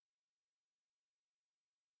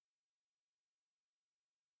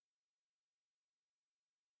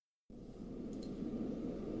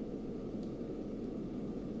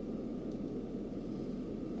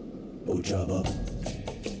Ojaba.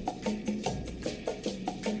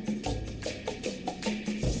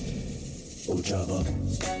 Ojaba.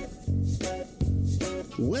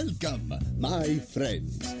 Welcome, my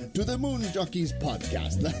friends, to the Moon Jockeys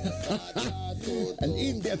podcast. An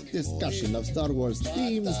in-depth discussion of Star Wars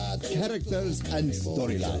themes, characters, and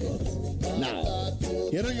storylines. Now,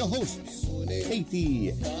 here are your hosts, Katie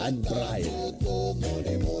and Brian.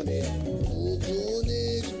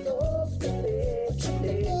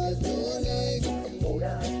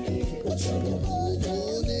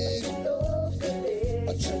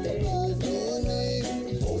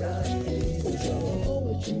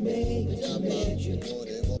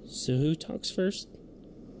 So who talks first?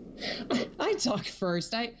 I talk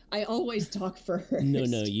first. I always talk first. No,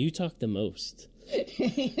 you talk the most.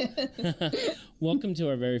 Welcome to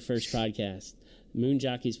our very first podcast. Moon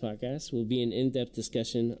Jockeys Podcast will be an in-depth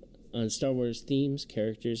discussion on Star Wars themes,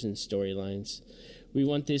 characters, and storylines. We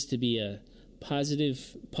want this to be a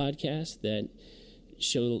positive podcast that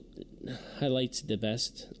highlights the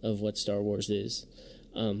best of what Star Wars is.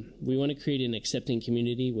 We want to create an accepting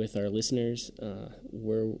community with our listeners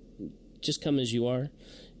where just come as you are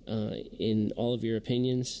in all of your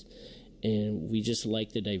opinions, and we just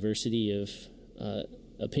like the diversity of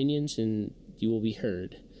opinions, and you will be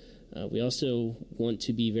heard. We also want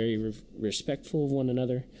to be very respectful of one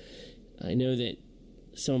another. I know that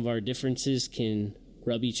some of our differences can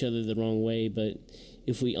rub each other the wrong way, but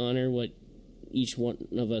if we honor what each one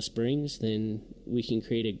of us brings, then we can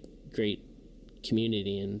create a great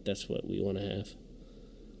community, and that's what we want to have.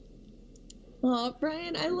 Oh,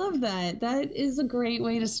 Brian, I love that. That is a great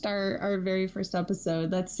way to start our very first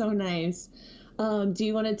episode. That's so nice. Do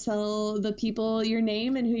you want to tell the people your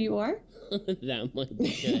name and who you are? That might be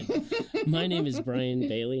good. My name is Brian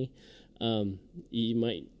Bailey. You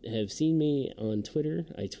might have seen me on Twitter.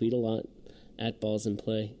 I tweet a lot at Balls and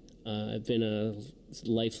Play. I've been a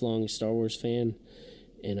lifelong Star Wars fan,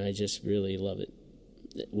 and I just really love it.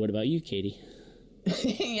 What about you, Katie?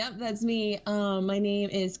 Yep, that's me. My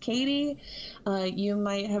name is Katie. You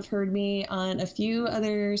might have heard me on a few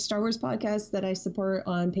other Star Wars podcasts that I support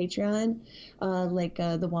on Patreon, like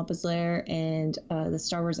the Wampa's Lair and the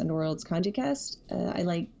Star Wars Underworlds Conjicast. I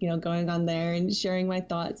like, going on there and sharing my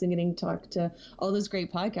thoughts and getting to talk to all those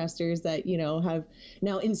great podcasters that, have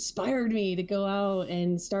now inspired me to go out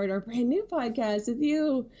and start our brand new podcast with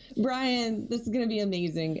you, Brian. This is going to be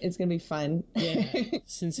amazing. It's going to be fun. Yeah.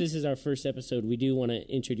 Since this is our first episode, we do want to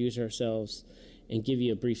introduce ourselves and give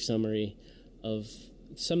you a brief summary of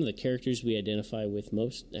some of the characters we identify with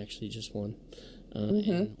most, actually just one,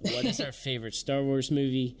 and what is our favorite Star Wars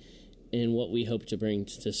movie and what we hope to bring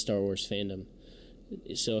to Star Wars fandom.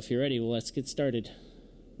 So if you're ready, well, let's get started.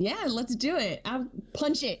 Yeah, let's do it.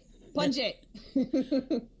 Punch it.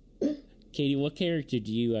 Katie, what character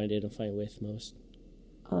do you identify with most?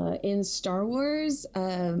 In Star Wars,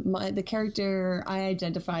 the character I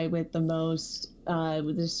identify with the most,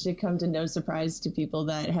 this should come to no surprise to people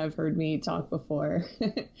that have heard me talk before,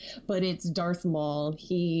 but it's Darth Maul.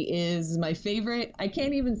 He is my favorite. I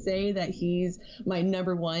can't even say that he's my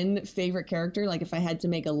number one favorite character. Like if I had to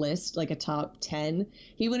make a list, like a top 10,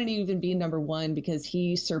 he wouldn't even be number one because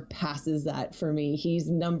he surpasses that for me. He's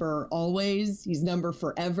number always. He's number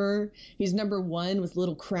forever. He's number one with a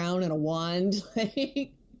little crown and a wand.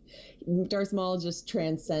 Darth Maul just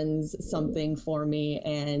transcends something for me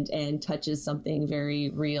and touches something very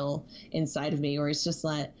real inside of me, or it's just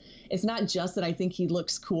like, it's not just that I think he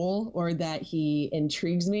looks cool or that he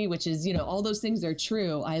intrigues me, which is, all those things are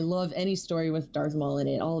true. I love any story with Darth Maul in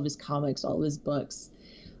it, all of his comics, all of his books.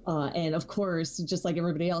 And of course, just like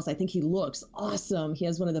everybody else, I think he looks awesome. He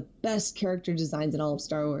has one of the best character designs in all of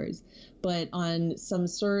Star Wars. But on some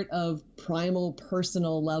sort of primal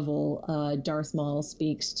personal level, Darth Maul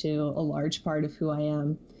speaks to a large part of who I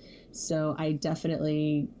am. So I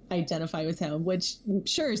definitely identify with him, which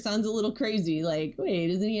sure sounds a little crazy. Like,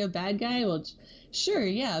 wait, isn't he a bad guy? Well, sure,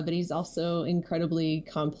 yeah, but he's also incredibly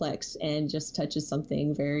complex and just touches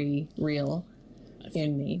something very real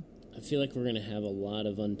in me. I feel like we're going to have a lot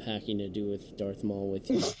of unpacking to do with Darth Maul with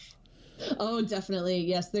you. Oh, definitely.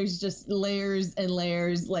 Yes, there's just layers and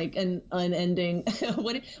layers, like an unending.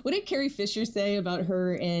 What did Carrie Fisher say about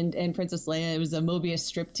her and Princess Leia? It was a Mobius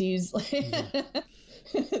striptease. Yeah.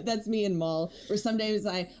 That's me and Maul. Where some days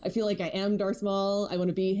I feel like I am Darth Maul. I want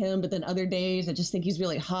to be him, but then other days I just think he's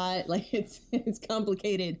really hot. Like it's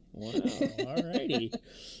complicated. Wow. Alrighty.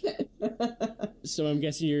 So I'm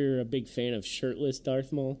guessing you're a big fan of shirtless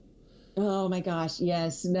Darth Maul? Oh my gosh,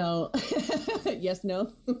 yes, no. Yes,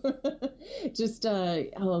 no. Just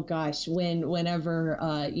oh gosh, whenever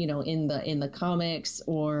in the comics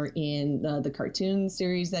or in the cartoon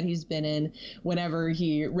series that he's been in, whenever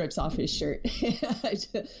he rips off his shirt,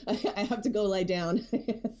 I have to go lie down.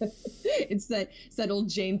 It's that old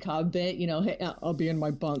Jane Cobb bit, hey, I'll be in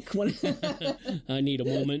my bunk. I need a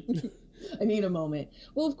moment. I need a moment.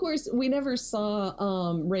 Well, of course, we never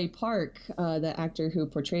saw Ray Park, the actor who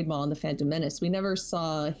portrayed Maul in The Phantom Menace. We never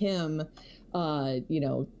saw him,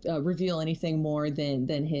 reveal anything more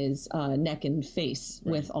than his neck and face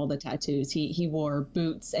with all the tattoos. He wore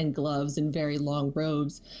boots and gloves and very long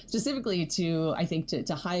robes, specifically to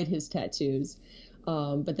hide his tattoos.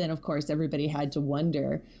 But then, of course, everybody had to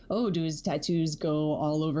wonder, do his tattoos go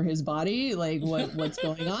all over his body? Like, what's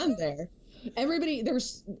going on there? There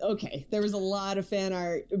was a lot of fan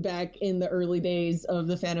art back in the early days of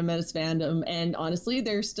the Phantom Menace fandom, and honestly,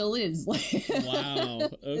 there still is. Wow.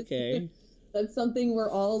 Okay. That's something we're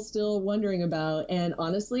all still wondering about, and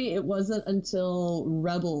honestly, it wasn't until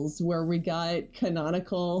Rebels where we got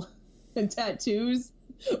canonical tattoos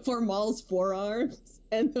for Maul's forearms,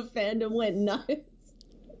 and the fandom went nuts.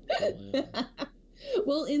 Oh, wow.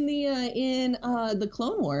 Well, in the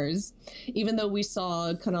Clone Wars, even though we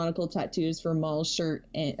saw canonical tattoos for Maul's shirt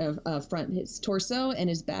and front his torso and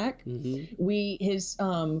his back, his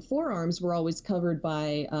forearms were always covered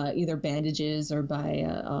by either bandages or by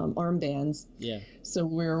armbands. Yeah. So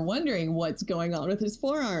we were wondering what's going on with his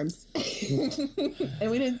forearms,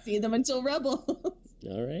 and we didn't see them until Rebels.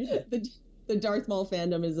 All right. The Darth Maul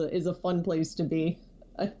fandom is a fun place to be.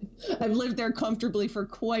 I've lived there comfortably for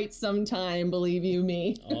quite some time, believe you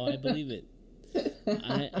me. Oh, I believe it.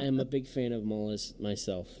 I am a big fan of Maul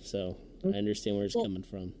myself, so I understand where it's coming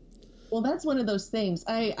from. Well, that's one of those things.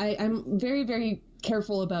 I'm very, very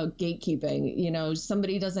careful about gatekeeping.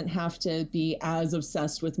 Somebody doesn't have to be as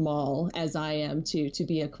obsessed with Maul as I am to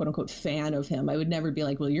be a quote unquote fan of him. I would never be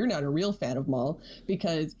like, well, you're not a real fan of Maul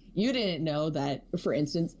because you didn't know that, for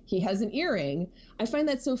instance, he has an earring. I find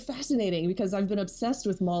that so fascinating because I've been obsessed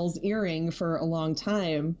with Maul's earring for a long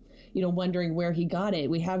time, wondering where he got it.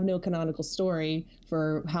 We have no canonical story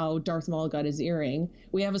for how Darth Maul got his earring.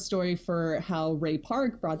 We have a story for how Ray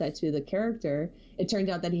Park brought that to the character. It turned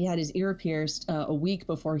out that he had his ear pierced a week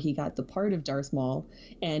before he got the part of Darth Maul,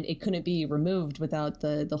 and it couldn't be removed without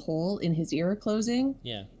the hole in his ear closing.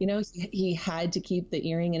 Yeah. He had to keep the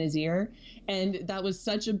earring in his ear, and that was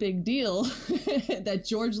such a big deal that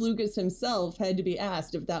George Lucas himself had to be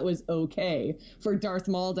asked if that was okay for Darth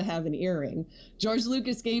Maul to have an earring. George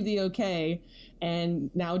Lucas gave the okay, and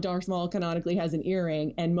now Darth Maul canonically has an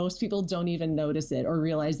earring, and most people don't even notice it or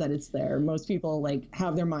realize that it's there. Most people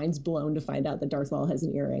have their minds blown to find out that Darth Maul has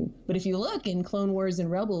an earring. But if you look in Clone Wars and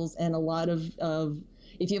Rebels, and a lot of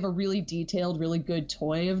if you have a really detailed, really good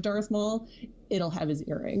toy of Darth Maul, it'll have his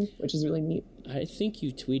earring, which is really neat. I think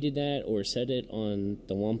you tweeted that or said it on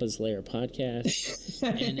the Wampa's Lair podcast,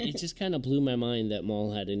 and it just kind of blew my mind that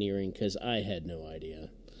Maul had an earring because I had no idea.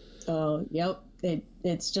 Oh, yep.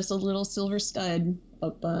 It's just a little silver stud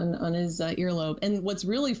up on his earlobe. And what's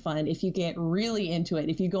really fun, if you get really into it,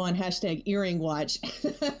 if you go on #earringwatch,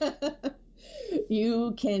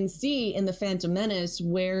 you can see in the Phantom Menace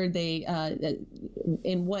where they,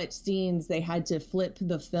 in what scenes they had to flip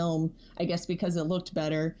the film, I guess because it looked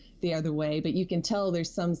better the other way. But you can tell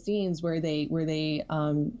there's some scenes where they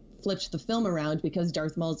flipped the film around because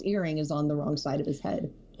Darth Maul's earring is on the wrong side of his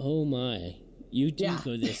head. Oh my. You do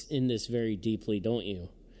go in this very deeply, don't you?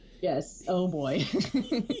 Yes. Oh boy.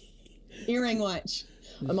 Earring watch.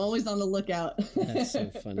 I'm always on the lookout. That's so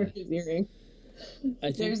funny. For his earring.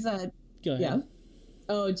 There's a. Go ahead. Yeah.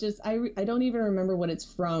 Oh, I don't even remember what it's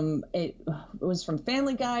from. It was from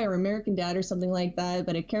Family Guy or American Dad or something like that.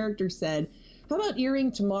 But a character said, "How about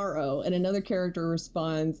earring tomorrow?" And another character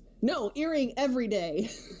responds, "No, earring every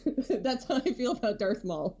day." That's how I feel about Darth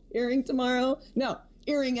Maul. Earring tomorrow? No.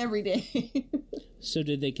 Earring every day. So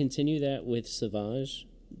did they continue that with Savage?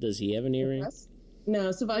 Does he have an earring?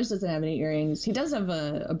 No, Savage doesn't have any earrings. He does have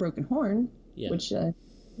a broken horn, which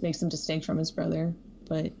makes him distinct from his brother,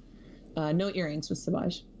 but no earrings with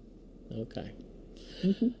Savage. Okay.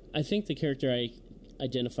 Mm-hmm. I think the character I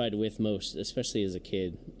identified with most, especially as a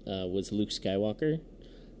kid, was Luke Skywalker.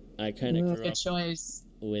 I kind of grew up choice.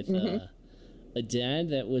 With a dad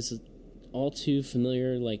that was all too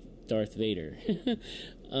familiar, like Darth Vader.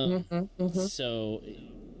 So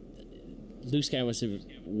Luke Skywalker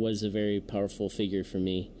was a very powerful figure for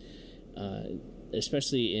me,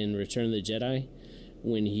 especially in Return of the Jedi,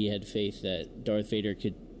 when he had faith that Darth Vader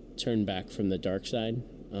could turn back from the dark side,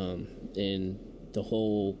 and the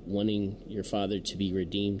whole wanting your father to be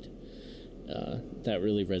redeemed. that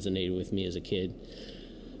really resonated with me as a kid.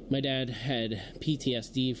 My dad had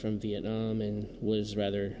PTSD from Vietnam and was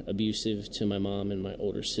rather abusive to my mom and my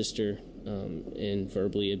older sister, and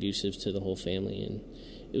verbally abusive to the whole family. And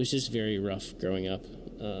it was just very rough growing up,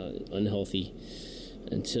 unhealthy,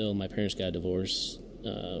 until my parents got divorced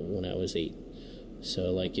when I was 8.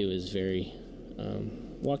 So, like, it was very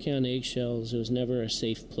walking on eggshells. It was never a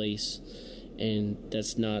safe place, and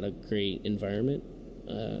that's not a great environment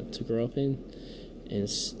to grow up in. And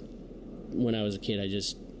when I was a kid,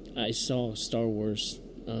 I saw Star Wars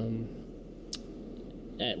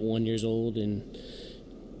at 1 year old, and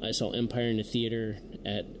I saw Empire in the theater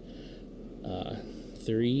at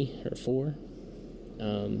 3 or 4.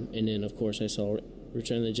 And then, of course, I saw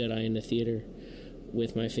Return of the Jedi in the theater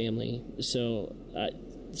with my family. So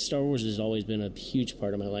Star Wars has always been a huge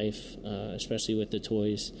part of my life, especially with the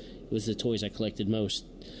toys. It was the toys I collected most,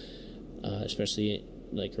 especially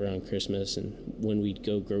like around Christmas, and when we'd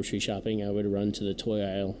go grocery shopping, I would run to the toy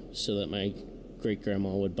aisle so that my great-grandma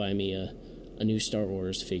would buy me a new Star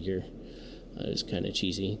Wars figure. It was kind of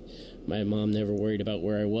cheesy. My mom never worried about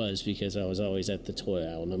where I was because I was always at the toy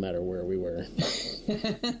aisle no matter where we were.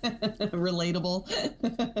 Relatable.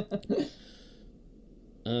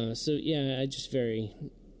 So yeah,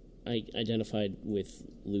 I identified with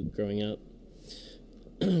Luke growing up.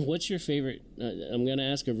 What's your favorite? I'm going to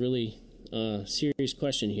ask a really serious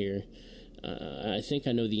question here. I think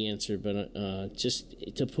I know the answer, but just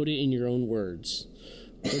to put it in your own words,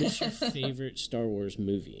 what is your favorite Star Wars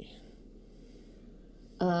movie?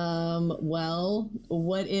 Well,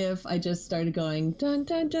 what if I just started going dun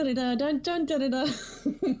dun dun dun dun dun dun dun?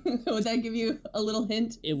 Would that give you a little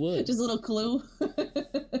hint? It would. Just a little clue.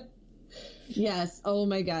 Yes. Oh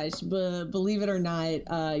my gosh. Believe it or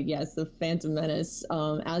not, yes, The Phantom Menace.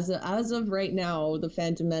 As of right now, The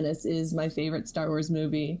Phantom Menace is my favorite Star Wars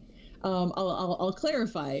movie. I'll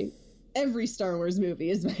clarify. Every Star Wars movie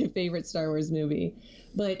is my favorite Star Wars movie.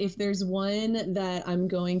 But if there's one that I'm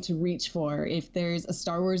going to reach for, if there's a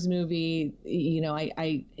Star Wars movie, you know,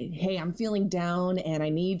 hey, I'm feeling down and I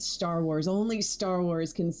need Star Wars. Only Star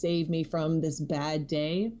Wars can save me from this bad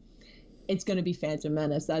day. It's going to be Phantom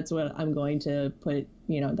Menace. That's what I'm going to put,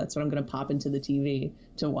 you know, that's what I'm going to pop into the TV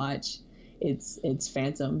to watch. It's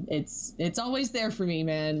Phantom. It's always there for me,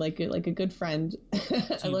 man. Like a good friend.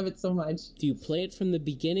 I love it so much. Do you play it from the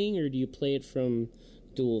beginning or do you play it from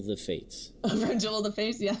Duel of the Fates? From Duel of the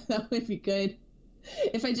Fates? Yeah, that would be good.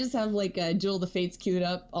 If I just have like Duel of the Fates queued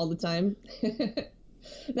up all the time.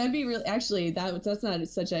 That'd be really, actually, that's not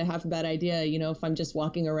such a half bad idea. You know, if I'm just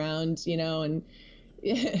walking around, you know, and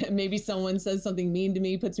maybe someone says something mean to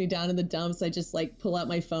me, puts me down in the dumps, I just like pull out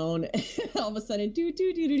my phone and all of a sudden do.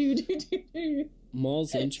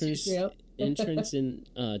 Maul's entrance in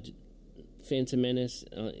Phantom Menace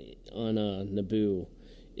on Naboo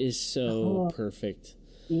is so perfect.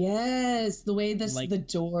 Yes, the way the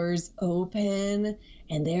doors open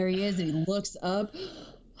and there he is and he looks up.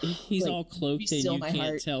 He's all cloaked and you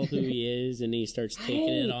can't tell who he is, and he starts taking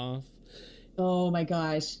it off. Oh my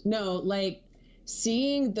gosh. No, like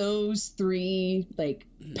seeing those three like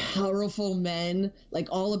powerful men like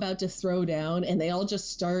all about to throw down and they all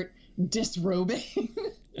just start disrobing.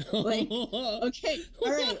 Like, okay,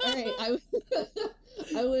 all right. I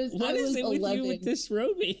was What is it 11 with you with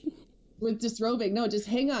disrobing? With disrobing. No, just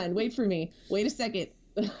hang on. Wait for me. Wait a second.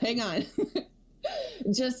 Hang on.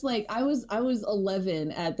 Just like I was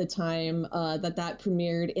 11 at the time that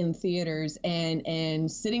premiered in theaters,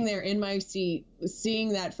 and sitting there in my seat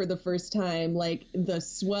seeing that for the first time, like the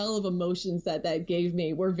swell of emotions that gave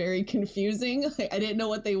me were very confusing. I didn't know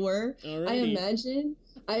what they were. Alrighty.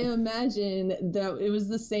 I imagine that it was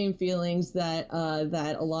the same feelings that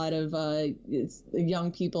a lot of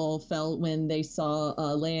young people felt when they saw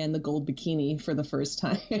Leia in the gold bikini for the first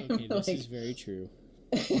time. Okay, this is very true.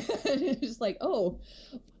 Just like, oh,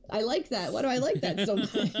 I like that. Why do I like that so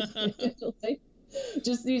much? Like,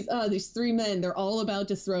 just these three men, they're all about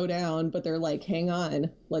to throw down, but they're like, hang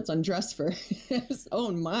on, let's undress first.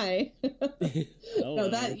 Oh my. No,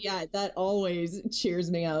 that always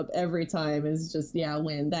cheers me up every time, is just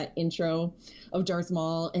when that intro of Darth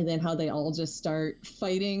Maul and then how they all just start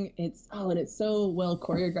fighting. And it's so well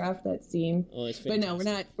choreographed, that scene. Oh, it's fantastic. But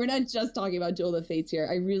no, we're not just talking about Duel of the Fates here.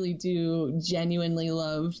 I really do genuinely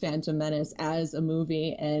love Phantom Menace as a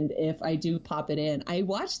movie, and if I do pop it in, I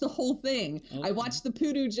watch the whole thing. Okay. I watch the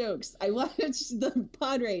Poodoo jokes. I watch the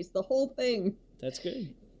pod race, the whole thing. That's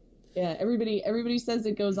good. Yeah, everybody says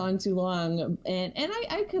it goes on too long, and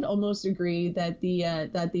I could almost agree that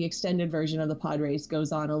the extended version of the pod race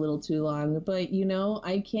goes on a little too long. But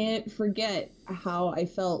I can't forget how I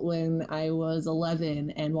felt when I was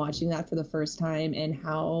 11 and watching that for the first time, and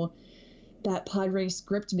how that pod race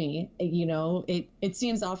gripped me. It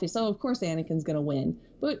seems obvious. Oh, of course Anakin's gonna win.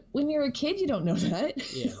 But when you're a kid, you don't know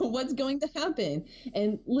that. Yeah. What's going to happen?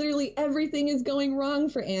 And literally everything is going wrong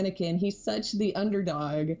for Anakin. He's such the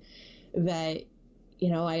underdog that,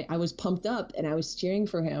 I was pumped up and I was cheering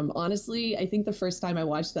for him. Honestly, I think the first time I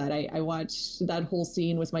watched that, I watched that whole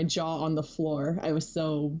scene with my jaw on the floor. I was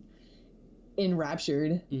so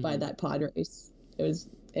enraptured by that pod race.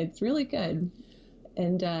 It's really good.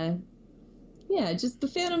 And, yeah, just the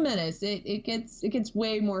Phantom Menace. It gets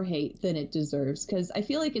way more hate than it deserves, because I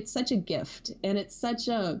feel like it's such a gift, and it's such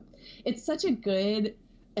a good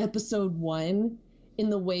episode 1 in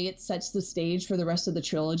the way it sets the stage for the rest of the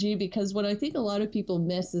trilogy. Because what I think a lot of people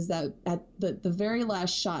miss is that at the very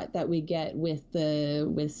last shot that we get with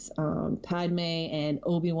Padme and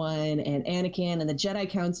Obi-Wan and Anakin and the Jedi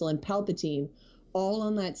Council and Palpatine all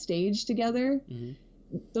on that stage together,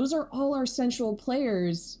 those are all our central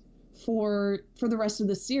players for the rest of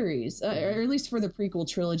the series, or at least for the prequel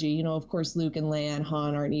trilogy. Of course, Luke and Leia and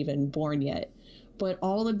Han aren't even born yet, but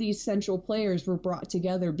all of these central players were brought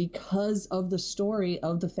together because of the story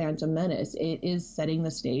of the Phantom Menace. It is setting the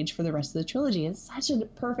stage for the rest of the trilogy. It's such a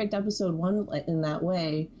perfect episode 1 in that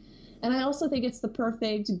way. And I also think it's the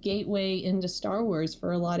perfect gateway into Star Wars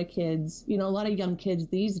for a lot of kids, a lot of young kids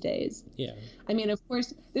these days. Yeah. I mean, of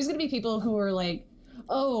course, there's going to be people who are like,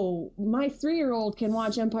 oh, my 3-year-old can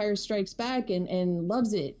watch Empire Strikes Back and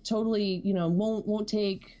loves it. Totally, won't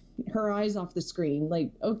take her eyes off the screen.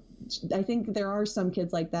 Like, oh, I think there are some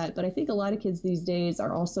kids like that, but I think a lot of kids these days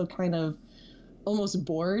are also kind of almost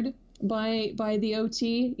bored by the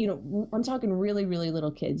OT. I'm talking really, really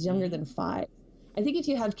little kids, younger than 5. I think if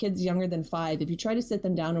you have kids younger than 5, if you try to sit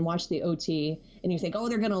them down and watch the OT and you think, oh,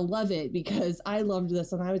 they're going to love it because I loved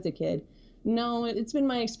this when I was a kid. No, it's been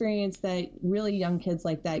my experience that really young kids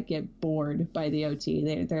like that get bored by the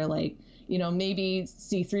OT. They're like, maybe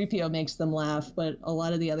C-3PO makes them laugh, but a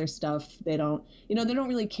lot of the other stuff, they don't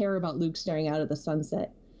really care about Luke staring out at the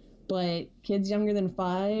sunset. But kids younger than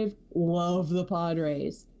 5 love the pod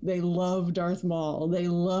race. They love Darth Maul. They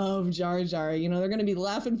love Jar Jar. They're going to be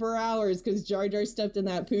laughing for hours because Jar Jar stepped in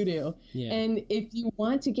that poodoo. Yeah. And if you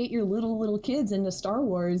want to get your little kids into Star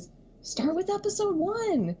Wars, start with episode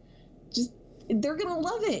 1. They're going to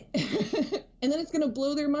love it. And then it's going to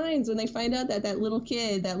blow their minds when they find out that little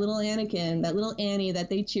kid, that little Anakin, that little Annie that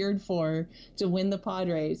they cheered for to win the pod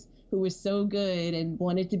race, who was so good and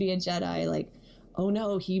wanted to be a Jedi, like, oh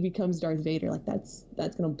no, he becomes Darth Vader. Like, that's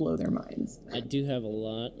going to blow their minds. I do have a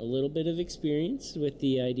little bit of experience with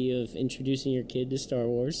the idea of introducing your kid to Star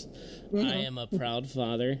Wars. I am a proud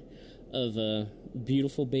father of a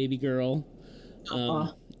beautiful baby girl.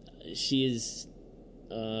 She is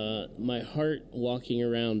my heart walking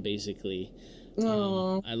around, basically.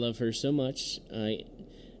 I love her so much. I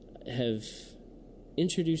have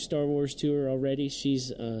introduced Star Wars to her already.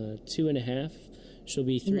 She's 2.5. She'll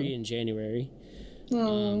be 3 in January.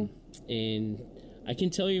 And I can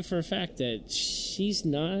tell you for a fact that she's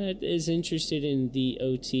not as interested in the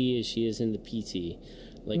OT as she is in the PT.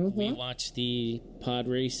 Like, we watch the pod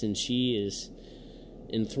race and she is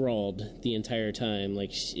enthralled the entire time.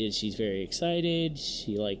 Like, she's very excited.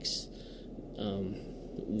 She likes,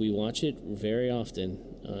 we watch it very often,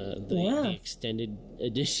 the extended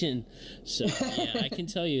edition. So yeah, I can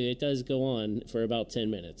tell you it does go on for about 10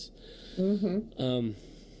 minutes.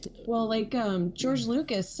 Well, like George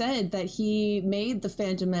Lucas said that he made The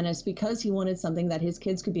Phantom Menace because he wanted something that his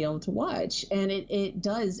kids could be able to watch. And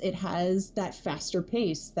it has that faster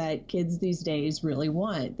pace that kids these days really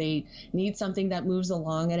want. They need something that moves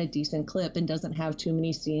along at a decent clip and doesn't have too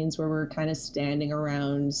many scenes where we're kind of standing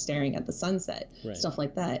around staring at the sunset, stuff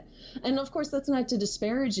like that. And of course, that's not to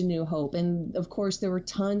disparage A New Hope. And of course, there were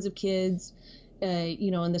tons of kids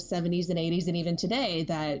in the 70s and 80s and even today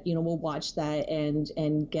that, will watch that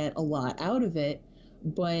and get a lot out of it.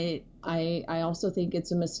 But I also think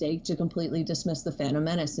it's a mistake to completely dismiss The Phantom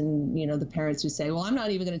Menace and, the parents who say, well, I'm not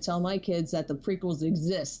even going to tell my kids that the prequels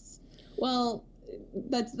exists. Well,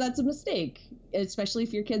 that's a mistake, especially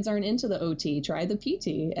if your kids aren't into the OT. Try the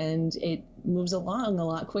PT, and it moves along a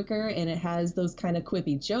lot quicker, and it has those kind of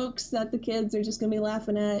quippy jokes that the kids are just going to be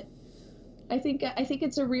laughing at. I think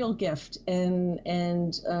it's a real gift, and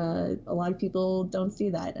a lot of people don't see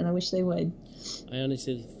that, and I wish they would. I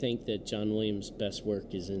honestly think that John Williams' best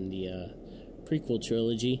work is in the prequel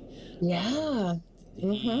trilogy. Yeah.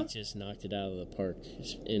 he just knocked it out of the park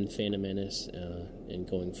in Phantom Menace and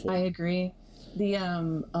going forward. I agree.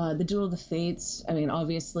 The Duel of the Fates, I mean,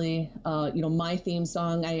 obviously, my theme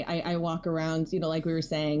song, I walk around, like we were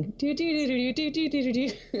saying, do do do do do do do do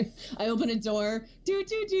do. I open a door, do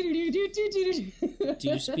do do do do do do do. Do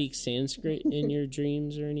you speak Sanskrit in your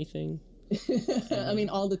dreams or anything? I mean,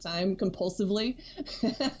 all the time, compulsively.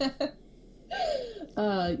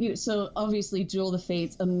 So obviously Duel of the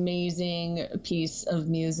Fates, amazing piece of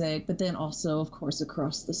music, but then also, of course,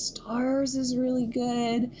 Across the Stars is really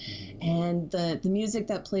good. And the music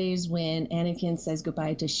that plays when Anakin says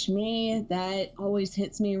goodbye to Shmi, that always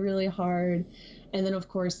hits me really hard. And then, of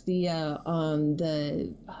course, the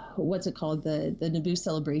what's it called? The Naboo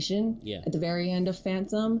celebration at the very end of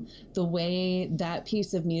Phantom. The way that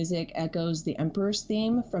piece of music echoes the Emperor's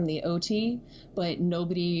theme from the OT, but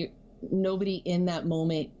nobody in that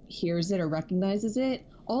moment hears it or recognizes it.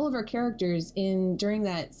 All of our characters during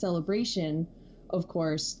that celebration, of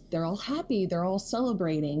course, they're all happy. They're all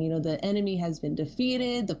celebrating. The enemy has been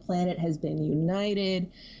defeated. The planet has been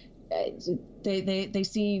united. They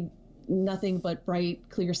see nothing but bright,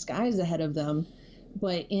 clear skies ahead of them.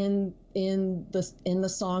 But in the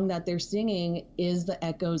song that they're singing is the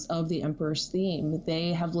echoes of the Emperor's theme.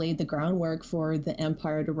 They have laid the groundwork for the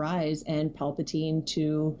Empire to rise and Palpatine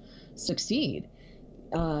to succeed,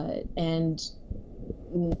 and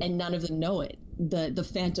none of them know it. The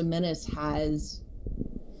Phantom Menace has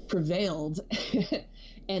prevailed,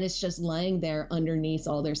 and it's just lying there underneath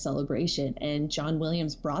all their celebration. And John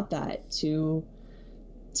Williams brought that to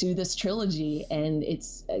this trilogy, and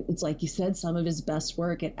it's like you said, some of his best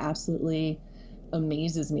work. It absolutely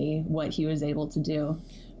amazes me what he was able to do.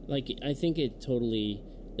 Like, I think it totally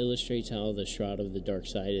illustrates how the Shroud of the Dark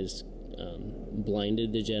Side is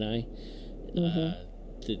blinded the Jedi.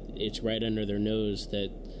 It's right under their nose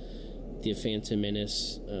that the Phantom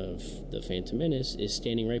Menace is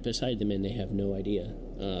standing right beside them, and they have no idea.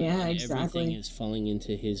 Exactly. Everything is falling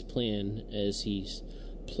into his plan as he's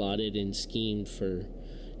plotted and schemed for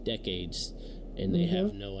decades, and they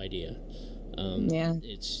have no idea.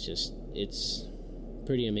 It's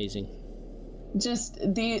pretty amazing. Just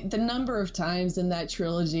the number of times in that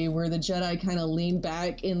trilogy where the Jedi kind of lean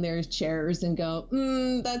back in their chairs and go,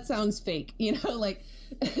 that sounds fake. Like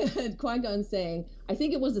Qui-Gon saying, I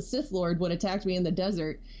think it was a Sith Lord what attacked me in the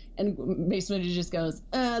desert. And Mace Windu just goes,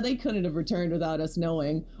 they couldn't have returned without us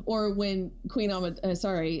knowing. Or when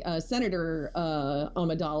Senator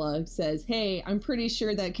Amidala says, hey, I'm pretty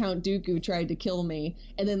sure that Count Dooku tried to kill me.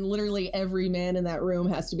 And then literally every man in that room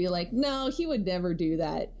has to be like, no, he would never do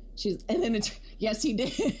that. Yes, he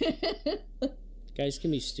did. Guys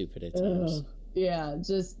can be stupid at times.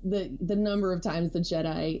 Just the number of times the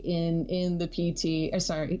Jedi in the PT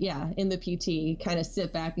kind of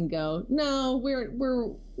sit back and go, no,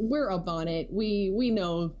 we're up on it. We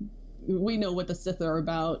know what the Sith are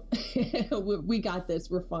about. we got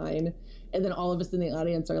this. We're fine. And then all of us in the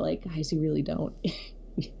audience are like, guys, you really don't.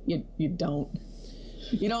 you don't.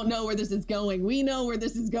 You don't know where this is going. We know where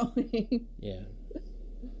this is going. Yeah.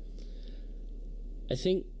 I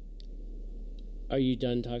think, are you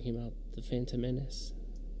done talking about the Phantom Menace?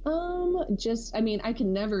 I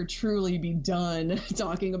can never truly be done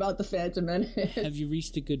talking about the Phantom Menace. Have you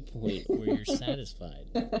reached a good point where you're satisfied?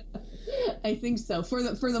 I think so. For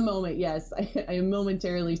the moment, yes. I am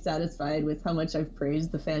momentarily satisfied with how much I've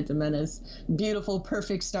praised the Phantom Menace. Beautiful,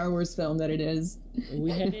 perfect Star Wars film that it is.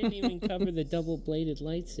 We hadn't even covered the double-bladed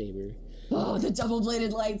lightsaber. Oh, the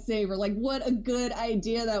double-bladed lightsaber. Like, what a good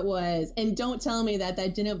idea that was. And don't tell me that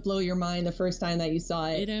didn't blow your mind the first time that you saw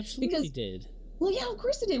it. It absolutely did. Well, yeah, of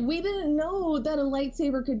course it did. We didn't know that a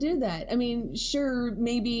lightsaber could do that. I mean, sure,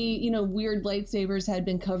 maybe, weird lightsabers had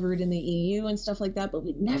been covered in the EU and stuff like that, but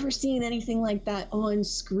we'd never seen anything like that on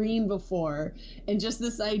screen before. And just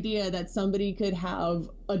this idea that somebody could have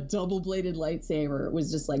a double-bladed lightsaber was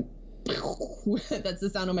just like, that's the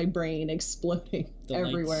sound of my brain exploding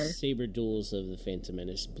everywhere. The lightsaber duels of the Phantom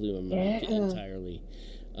Menace blew my mind entirely.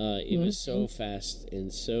 It was so fast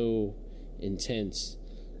and so intense.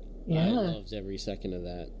 I loved every second of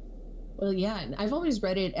that. Well, yeah, I've always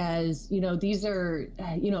read it as, these are,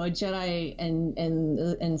 a Jedi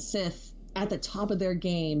and Sith at the top of their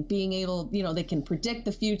game, being able, they can predict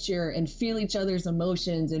the future and feel each other's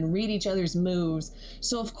emotions and read each other's moves.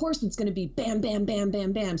 So, of course, it's going to be bam, bam, bam,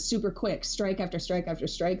 bam, bam, super quick, strike after strike after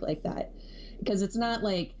strike like that. Because it's not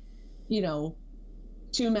like,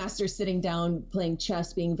 two masters sitting down playing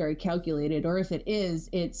chess being very calculated. Or if it is,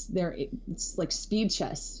 it's like speed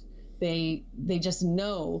chess. They just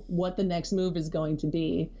know what the next move is going to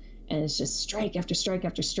be. And it's just strike after strike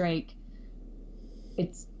after strike.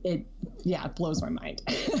 it blows my mind.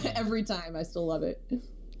 Every time. I still love it.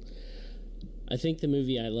 I think the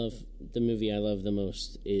movie I love the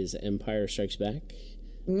most is Empire Strikes Back.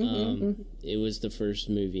 It was the first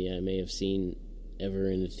movie I may have seen ever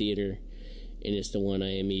in the theater, and it's the one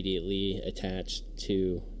I immediately attached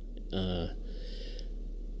to.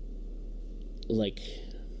 Like,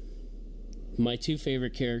 my two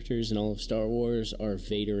favorite characters in all of Star Wars are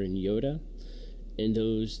Vader and Yoda, and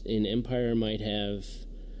those in Empire might have.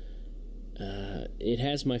 It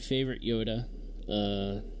has my favorite Yoda.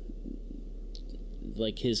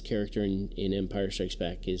 Like, his character in Empire Strikes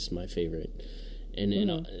Back is my favorite. And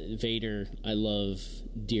then Vader, I love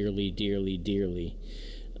dearly, dearly, dearly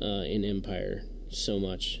in Empire so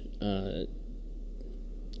much.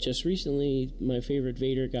 Just recently, my favorite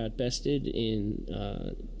Vader got bested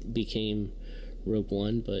and became Rogue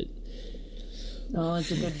One, but... Oh,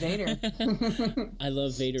 it's a good Vader. I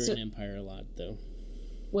love Vader in Empire a lot, though.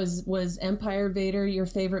 Was Empire Vader your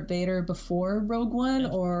favorite Vader before Rogue One,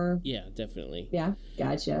 or? Yeah, definitely. Yeah,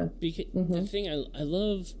 gotcha. Because the thing I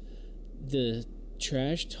love the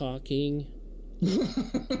trash talking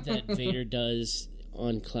that Vader does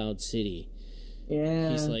on Cloud City.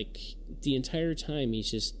 Yeah. He's like, the entire time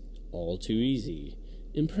he's just all too easy.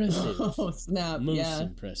 Impressive. Oh, snap. Most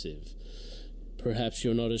impressive. Perhaps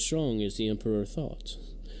you're not as strong as the Emperor thought.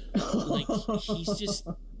 Like, he's just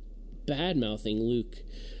bad-mouthing Luke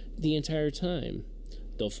the entire time.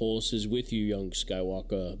 The Force is with you, young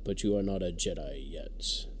Skywalker, but you are not a Jedi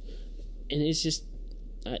yet. And it's just,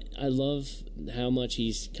 I love how much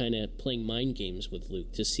he's kind of playing mind games with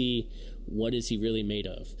Luke to see what is he really made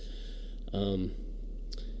of.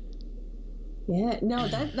 Yeah, no,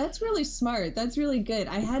 that's really smart. That's really good.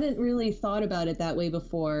 I hadn't really thought about it that way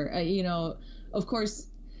before. Of course,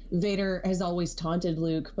 Vader has always taunted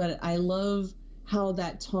Luke, but I love how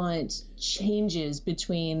that taunt changes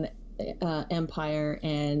between Empire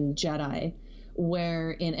and Jedi,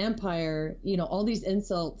 where in Empire, all these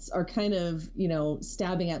insults are kind of,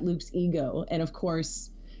 stabbing at Luke's ego. And of course,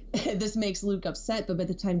 this makes Luke upset, but by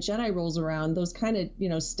the time Jedi rolls around, those kind of,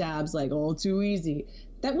 stabs like, oh, too easy,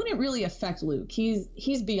 that wouldn't really affect Luke.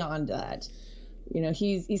 He's beyond that.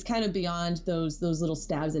 He's kind of beyond those little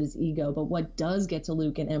stabs at his ego. But what does get to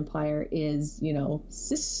Luke in Empire is,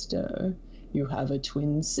 sister, you have a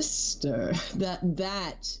twin sister.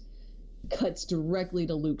 That cuts directly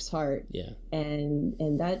to Luke's heart. Yeah.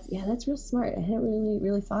 And that's real smart. I hadn't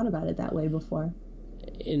really thought about it that way before.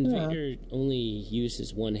 And Vader only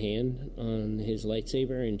uses one hand on his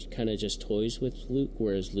lightsaber and kind of just toys with Luke,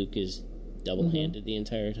 whereas Luke is double-handed the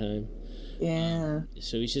entire time. Yeah.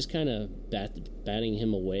 So he's just kind of batting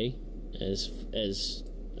him away as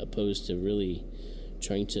opposed to really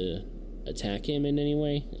trying to attack him in any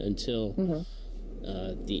way until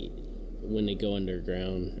when they go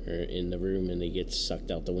underground or in the room and they get sucked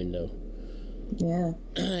out the window. Yeah.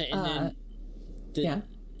 And then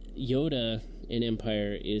Yoda in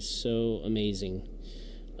Empire is so amazing.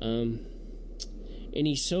 And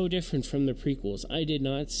he's so different from the prequels. I did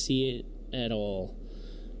not see it at all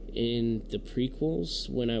in the prequels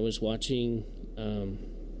when I was watching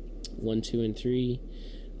 1, 2, and 3.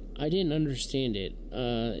 I didn't understand it,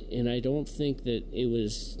 and I don't think that it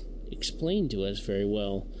was explained to us very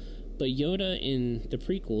well. But Yoda in the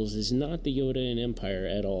prequels is not the Yoda in Empire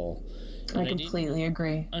at all. And I completely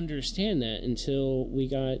agree. Understand that until we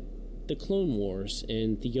got the Clone Wars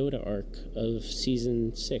and the Yoda arc of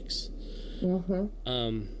season 6.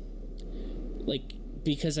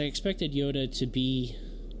 Because I expected Yoda to be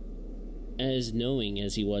as knowing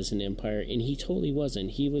as he was in Empire, and he totally wasn't.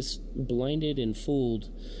 He was blinded and fooled,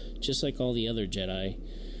 just like all the other Jedi,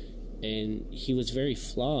 and he was very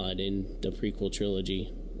flawed in the prequel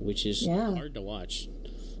trilogy, which is hard to watch,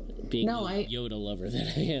 being the Yoda lover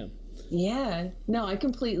that I am. Yeah, no, I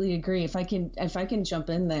completely agree. If I can jump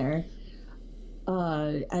in there,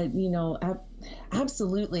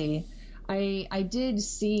 absolutely. I did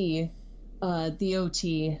see the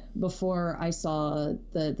OT before I saw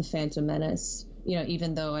the Phantom Menace.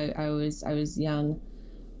 Even though I was young,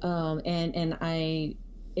 and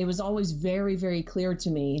it was always very, very clear to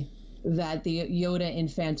me that the Yoda in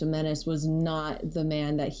Phantom Menace was not the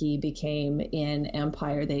man that he became in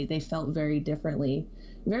Empire. They felt very differently,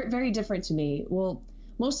 very, very different to me. Well,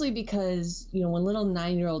 mostly because, when little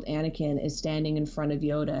 9-year-old Anakin is standing in front of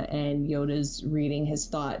Yoda and Yoda's reading his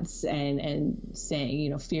thoughts and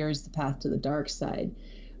saying, fear is the path to the dark side.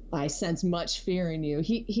 I sense much fear in you.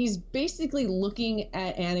 He's basically looking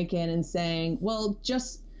at Anakin and saying, well,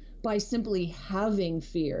 just by simply having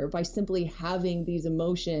fear, by simply having these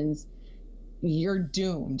emotions, you're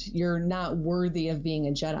doomed. You're not worthy of being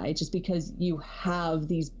a Jedi just because you have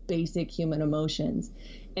these basic human emotions.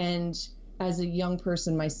 And as a young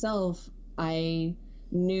person myself, I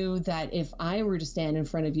knew that if I were to stand in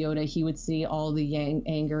front of Yoda, he would see all the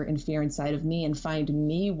anger and fear inside of me and find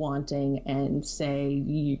me wanting and say,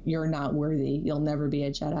 you're not worthy. You'll never be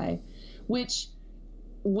a Jedi, which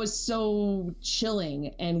was so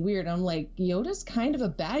chilling and weird. I'm like, Yoda's kind of a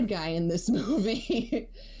bad guy in this movie.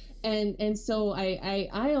 And so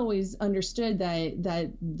I always understood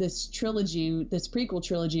that this trilogy, this prequel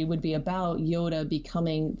trilogy, would be about Yoda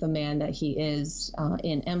becoming the man that he is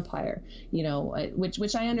in Empire, you know,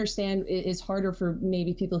 which I understand is harder for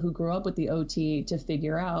maybe people who grew up with the OT to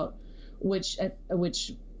figure out, which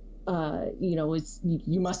you know, is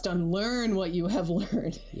you must unlearn what you have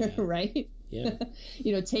learned, right? Yeah.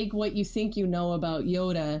 You know, take what you think you know about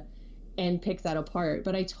Yoda and pick that apart.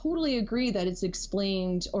 But I totally agree that it's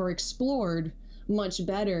explained or explored much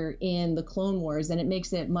better in the Clone Wars, and it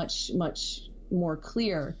makes it much more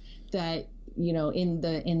clear that, you know, in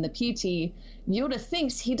the PT, Yoda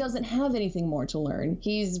thinks he doesn't have anything more to learn.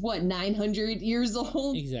 He's 900 years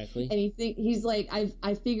old, exactly, and he's like,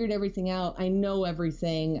 I figured everything out. I know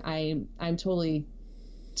everything. I'm totally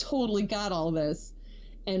got all this.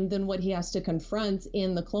 And then what he has to confront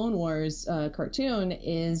in the Clone Wars cartoon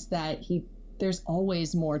is that there's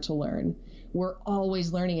always more to learn. We're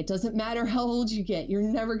always learning. It doesn't matter how old you get. You're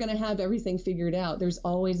never going to have everything figured out. There's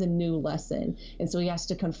always a new lesson. And so he has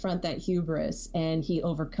to confront that hubris, and he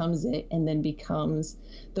overcomes it and then becomes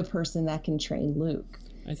the person that can train Luke.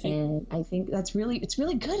 I think it's really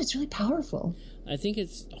good. It's really powerful. I think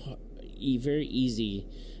it's very easy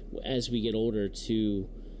as we get older to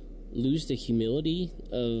lose the humility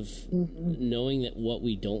of knowing that what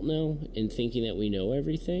we don't know and thinking that we know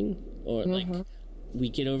everything, or like we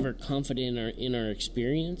get overconfident in our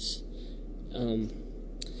experience, and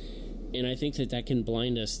I think that can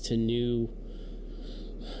blind us to new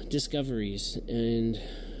discoveries and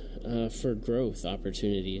for growth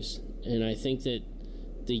opportunities. And I think that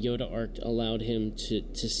the Yoda arc allowed him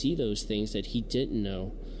to see those things that he didn't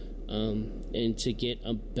know, and to get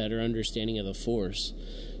a better understanding of the Force.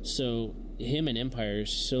 So him and Empire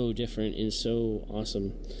is so different and so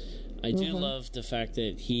awesome. I do love the fact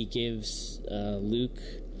that he gives Luke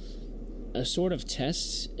a sort of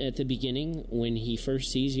test at the beginning when he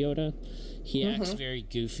first sees Yoda. He acts very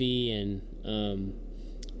goofy, and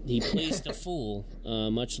he plays the fool,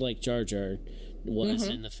 much like Jar Jar was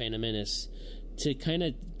in The Phantom Menace, to kind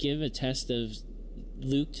of give a test of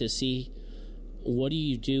Luke to see, what do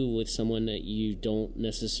you do with someone that you don't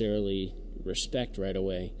necessarily respect right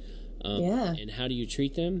away, and how do you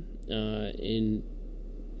treat them? And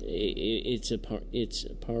it's a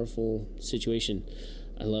powerful situation.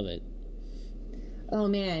 I love it. Oh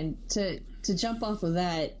man, to jump off of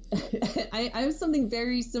that, I have something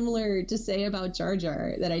very similar to say about Jar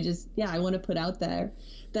Jar that I want to put out there.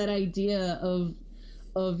 That idea of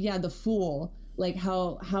the fool, like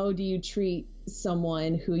how do you treat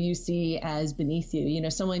someone who you see as beneath you, you know,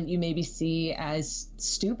 someone you maybe see as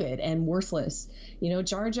stupid and worthless. You know,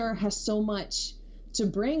 Jar Jar has so much to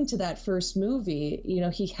bring to that first movie. You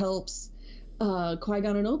know, he helps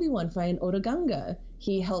Qui-Gon and Obi-Wan find Otoh Gunga.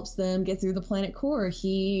 He helps them get through the planet core.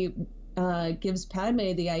 He gives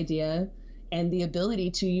Padme the idea and the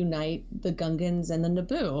ability to unite the Gungans and the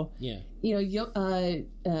Naboo. Yeah. You know, I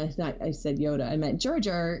said Yoda, I meant Jar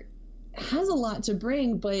Jar has a lot to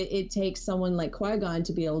bring, but it takes someone like Qui-Gon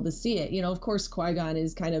to be able to see it. You know, of course, Qui-Gon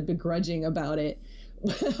is kind of begrudging about it,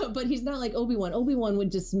 but he's not like Obi-Wan. Obi-Wan would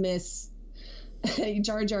dismiss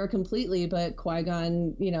Jar Jar completely, but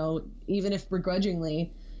Qui-Gon, you know, even if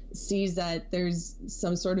begrudgingly, sees that there's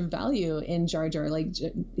some sort of value in Jar Jar. Like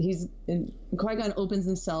Qui-Gon opens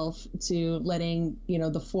himself to letting, you know,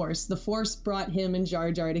 the Force brought him and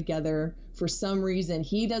Jar Jar together for some reason.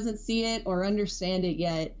 He doesn't see it or understand it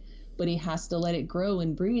yet, but he has to let it grow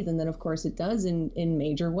and breathe. And then, of course, it does in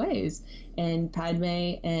major ways. And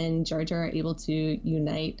Padme and Jar Jar are able to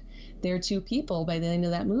unite their two people by the end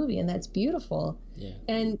of that movie. And that's beautiful. Yeah.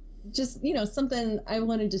 And just, you know, something I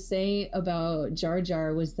wanted to say about Jar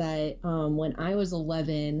Jar was that when I was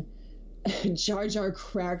 11, Jar Jar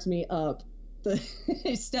cracked me up. The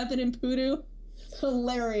Stephen and Poodoo,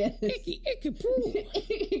 hilarious.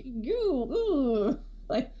 Ooh,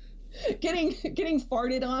 like, getting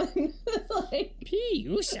farted on, like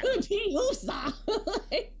P-USA.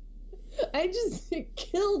 Like, it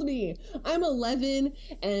killed me. I'm 11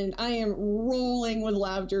 and I am rolling with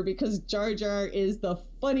laughter because Jar Jar is the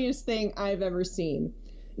funniest thing I've ever seen.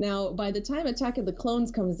 Now, by the time Attack of the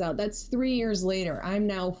Clones comes out, that's 3 years later. I'm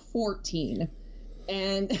now 14.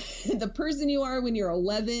 And the person you are when you're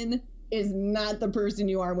 11 is not the person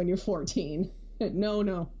you are when you're 14.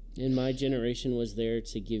 No. And my generation was there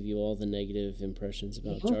to give you all the negative impressions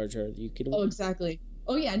about Jar Jar that you could. Oh, exactly.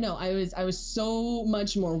 Oh yeah, no, I was so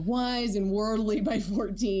much more wise and worldly by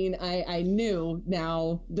 14. I knew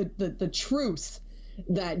now the truth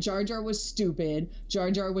that Jar Jar was stupid. Jar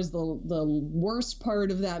Jar was the worst part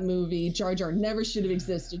of that movie. Jar Jar never should have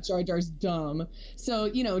existed. Jar Jar's dumb. So,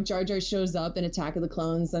 Jar Jar shows up in Attack of the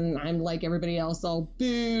Clones, and I'm like everybody else, all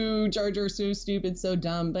boo, Jar Jar's so stupid, so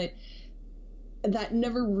dumb. But that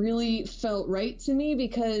never really felt right to me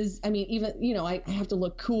because, I mean, even, I have to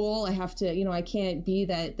look cool. I have to, I can't be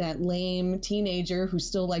that lame teenager who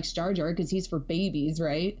still likes Jar Jar because he's for babies,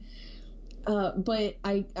 right? But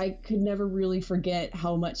I could never really forget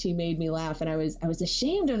how much he made me laugh, and I was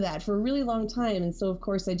ashamed of that for a really long time. And so of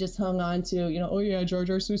course I just hung on to, oh yeah, Jar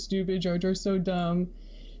Jar's so stupid, Jar Jar's so dumb.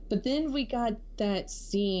 But then we got that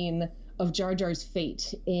scene of Jar Jar's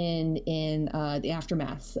fate in the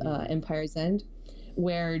Aftermath, Empire's End,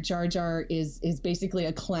 where Jar Jar is basically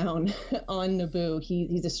a clown on Naboo.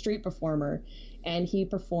 He's a street performer. And he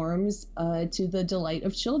performs to the delight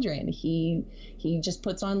of children. He just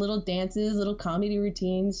puts on little dances, little comedy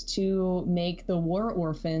routines to make the war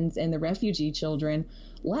orphans and the refugee children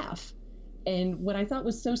laugh. And what I thought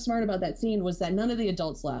was so smart about that scene was that none of the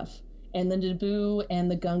adults laugh. And the Naboo and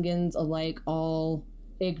the Gungans alike all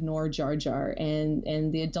ignore Jar Jar.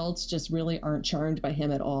 And the adults just really aren't charmed by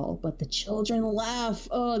him at all. But the children laugh.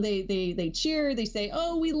 Oh, they cheer. They say,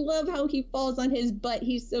 oh, we love how he falls on his butt.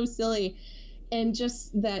 He's so silly. And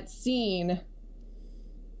just that scene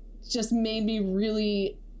just made me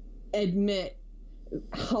really admit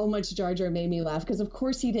how much Jar Jar made me laugh. Because of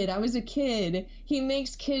course he did. I was a kid. He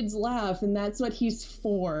makes kids laugh, and that's what he's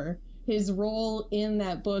for. His role in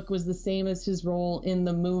that book was the same as his role in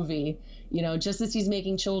the movie. Just as he's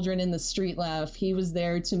making children in the street laugh, he was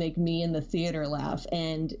there to make me in the theater laugh.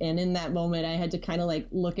 And in that moment, I had to kind of like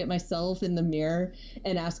look at myself in the mirror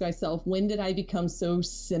and ask myself, when did I become so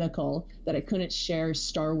cynical that I couldn't share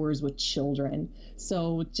Star Wars with children?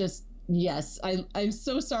 So just, yes, I'm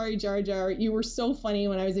so sorry, Jar Jar. You were so funny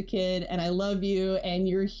when I was a kid, and I love you, and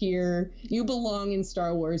you're here. You belong in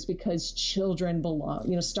Star Wars because children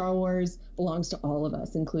belong. Star Wars belongs to all of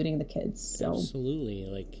us, including the kids. So.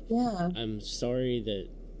 Absolutely. I'm sorry that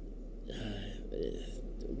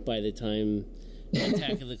by the time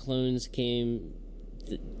Attack of the Clones came,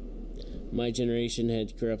 my generation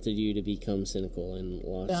had corrupted you to become cynical and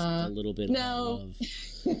lost a little bit of love.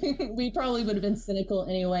 We probably would have been cynical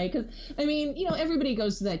anyway, because I mean, everybody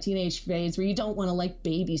goes through that teenage phase where you don't want to like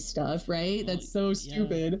baby stuff, right? That's so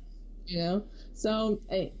stupid, So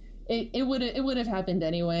it would have happened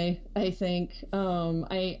anyway. I think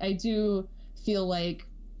I do feel like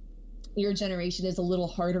your generation is a little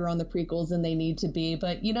harder on the prequels than they need to be,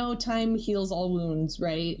 but time heals all wounds,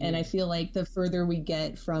 right? Yeah. And I feel like the further we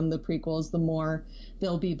get from the prequels, the more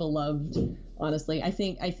they'll be beloved. Honestly, I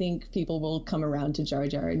think people will come around to Jar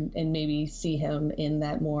Jar and maybe see him in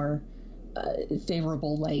that more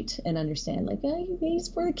favorable light and understand, like, he's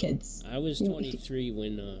for the kids. I was 23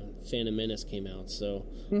 when Phantom Menace came out, so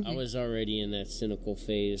I was already in that cynical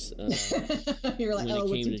phase. You're like, when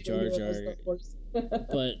it came to Jar Jar.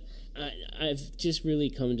 But I've just really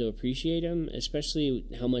come to appreciate him, especially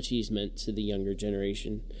how much he's meant to the younger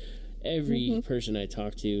generation. Every person I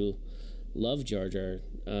talk to loved Jar Jar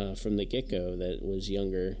from the get-go that was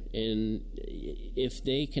younger. And if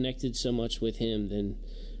they connected so much with him, then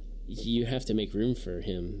you have to make room for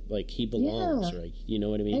him. Like, he belongs, right? You know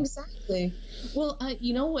what I mean? Exactly. Well,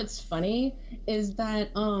 what's funny is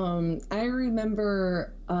that I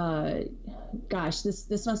remember,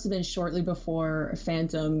 this must have been shortly before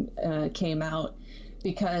Phantom came out,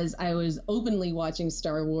 because I was openly watching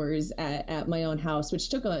Star Wars at my own house, which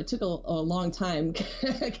took a long time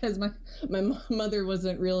because my mother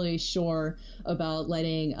wasn't really sure about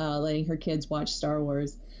letting her kids watch Star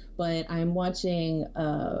Wars. But I'm watching,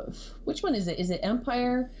 which one is it? Is it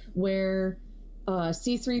Empire, where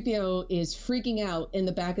C-3PO is freaking out in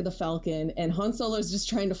the back of the Falcon, and Han Solo is just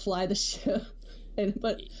trying to fly the ship.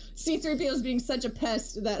 But C-3PO is being such a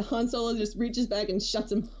pest that Han Solo just reaches back and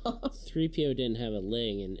shuts him off. 3PO didn't have a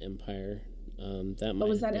leg in Empire. That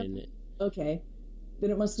might have been it. Okay.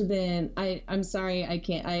 Then it must have been... I'm sorry, I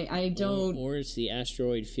can't... I don't... Or it's the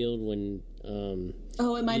asteroid field when...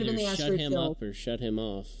 it might have been the asteroid field. Shut him up or shut him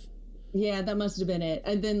off. Yeah, that must have been it.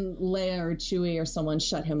 And then Leia or Chewie or someone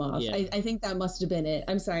shut him off. Yeah. I think that must have been it.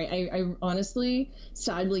 I'm sorry. I honestly,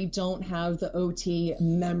 sadly, don't have the OT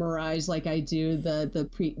memorized like I do the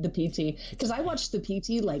PT. Because I watch the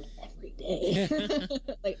PT like every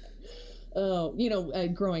day.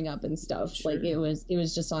 growing up and stuff. Sure. Like it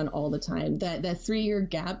was just on all the time. That 3-year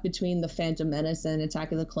gap between the Phantom Menace and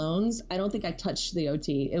Attack of the Clones, I don't think I touched the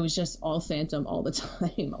OT. It was just all Phantom all the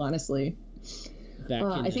time, honestly. Back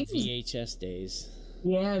in the VHS days.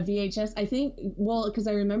 Yeah, VHS. I think, because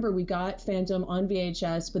I remember we got Phantom on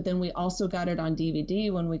VHS, but then we also got it on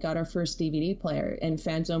DVD when we got our first DVD player, and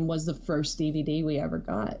Phantom was the first DVD we ever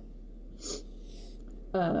got.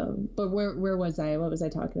 But where was I? What was I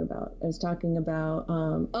talking about? I was talking about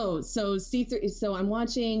so C3. So I'm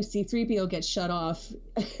watching C3PO get shut off,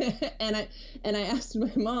 and I asked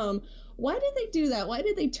my mom, why did they do that? Why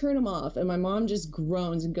did they turn him off? And my mom just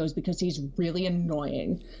groans and goes, because he's really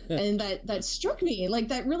annoying. And that struck me, like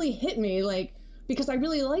that really hit me, like, because I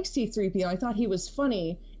really like C3PO. I thought he was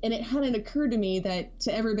funny, and it hadn't occurred to me that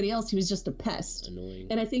to everybody else he was just a pest. Annoying.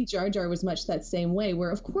 And I think Jar Jar was much that same way,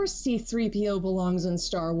 where of course C3PO belongs in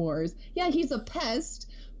Star Wars. Yeah, he's a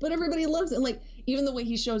pest, but everybody loves it. Like even the way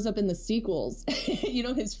he shows up in the sequels,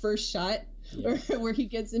 his first shot. Yeah. Where he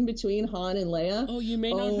gets in between Han and Leia. Oh, you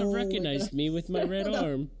may not have recognized me with my red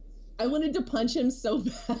arm. I wanted to punch him so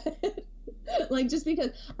bad. Like, just because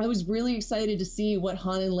I was really excited to see what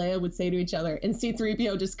Han and Leia would say to each other. And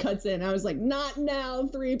C-3PO just cuts in. I was like, not now,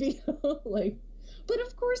 3PO. Like, but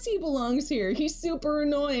of course he belongs here. He's super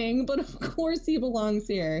annoying, but of course he belongs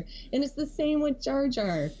here. And it's the same with Jar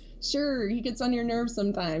Jar. Sure, he gets on your nerves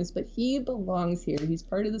sometimes, but he belongs here. He's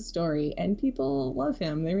part of the story, and people love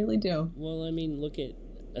him. They really do. Well, I mean, look at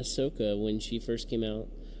Ahsoka when she first came out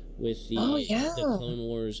with the Clone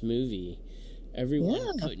Wars movie.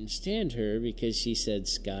 Everyone couldn't stand her because she said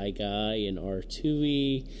Sky Guy and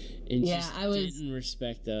R2-y, and didn't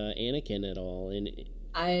respect Anakin at all. And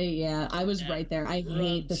I was right there. I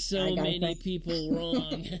hate the Sky Guy. So many people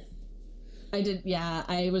wrong. I did,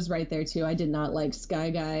 I was right there too. I did not like Sky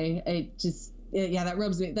Guy.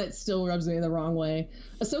 That still rubs me the wrong way.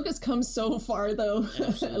 Ahsoka's come so far though.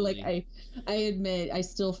 Like I admit, I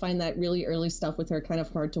still find that really early stuff with her kind of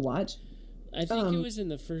hard to watch. I think it was in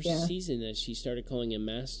the first season that she started calling him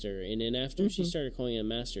Master, and then after she started calling him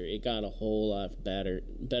Master, it got a whole lot better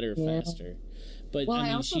faster. But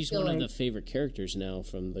I mean, she's one of the favorite characters now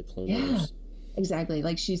from the Clone Wars. Exactly.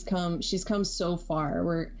 Like she's come so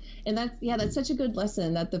far. That's such a good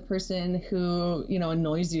lesson, that the person who,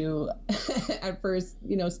 annoys you at first,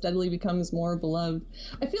 steadily becomes more beloved.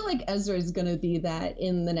 I feel like Ezra is going to be that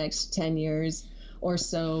in the next 10 years or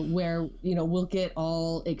so, where, we'll get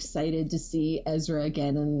all excited to see Ezra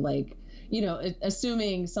again, and like,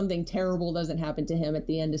 assuming something terrible doesn't happen to him at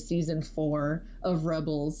the end of season 4 of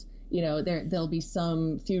Rebels. There'll be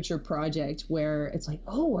some future project where it's like,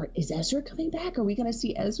 oh, is Ezra coming back? Are we going to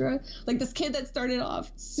see Ezra? Like this kid that started off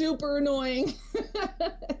super annoying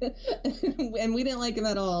and we didn't like him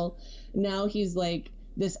at all. Now he's like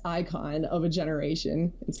this icon of a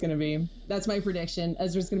generation. That's my prediction.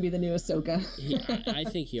 Ezra's going to be the new Ahsoka. I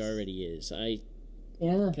think he already is.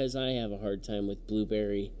 Because I have a hard time with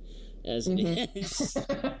Blueberry as it is.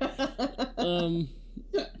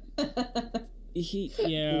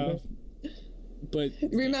 But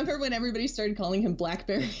remember when everybody started calling him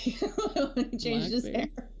Blackberry when he changed his hair?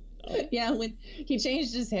 Oh. Yeah, when he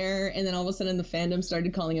changed his hair, and then all of a sudden the fandom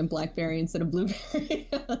started calling him Blackberry instead of Blueberry.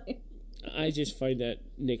 I just find that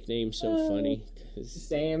nickname so funny.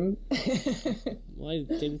 Same. Well, I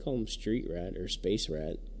didn't call him Street Rat or Space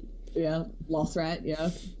Rat. Yeah, Lost Rat. Yeah.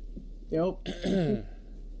 Yep.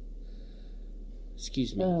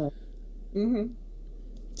 Excuse me.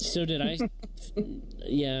 So did I?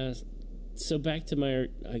 Yeah. So back to my,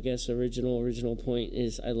 I guess, original point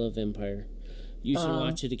is I love Empire. You should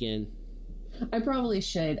watch it again. I probably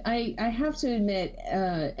should. I have to admit,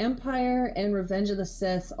 Empire and Revenge of the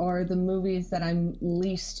Sith are the movies that I'm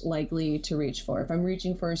least likely to reach for. If I'm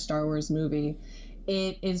reaching for a Star Wars movie,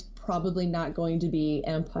 it is probably not going to be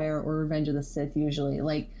Empire or Revenge of the Sith usually.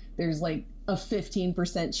 Like, there's like a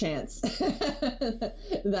 15% chance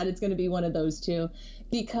that it's going to be one of those two,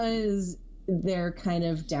 because they're kind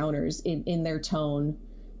of downers in their tone.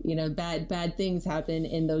 Bad things happen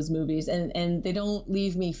in those movies, and they don't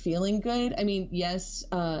leave me feeling good. I mean, yes,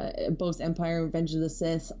 both Empire and Revenge of the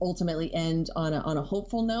Sith ultimately end on a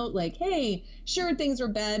hopeful note, like, hey, sure, things are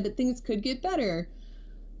bad, but things could get better.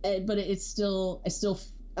 But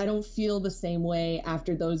I don't feel the same way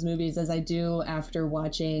after those movies as I do after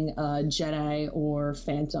watching Jedi or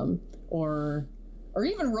Phantom or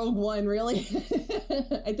even Rogue One, really.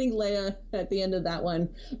 I think Leia at the end of that one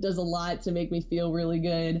does a lot to make me feel really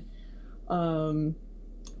good.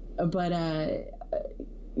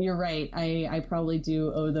 you're right. I probably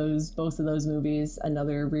do owe both of those movies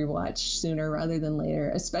another rewatch sooner rather than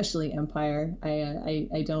later, especially Empire.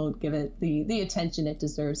 I don't give it the attention it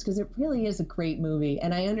deserves because it really is a great movie,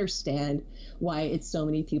 and I understand why it's so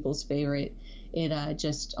many people's favorite. It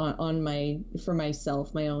just for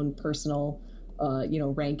myself, my own personal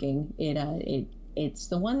ranking. It's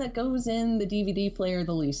the one that goes in the DVD player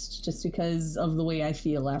the least, just because of the way I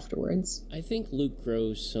feel afterwards. I think Luke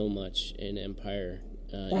grows so much in Empire.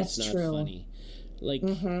 That's it's not true. funny. Like,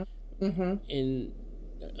 in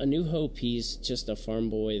A New Hope, he's just a farm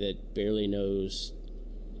boy that barely knows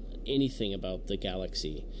anything about the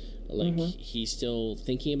galaxy. Like, he's still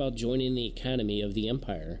thinking about joining the Academy of the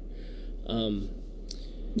Empire.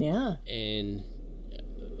 Yeah. And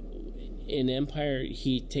in Empire,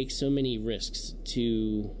 he takes so many risks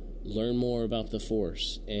to learn more about the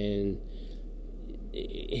Force, and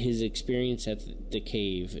his experience at the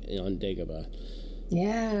cave on Dagobah.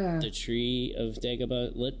 Yeah. The tree of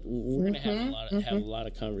Dagobah. We're gonna have a lot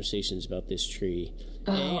of conversations about this tree.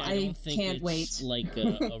 Oh, I don't think can't it's wait. like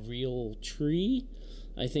a real tree.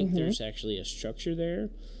 I think there's actually a structure there,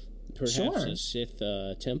 perhaps a Sith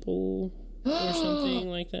temple or something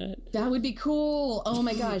like that. That would be cool. Oh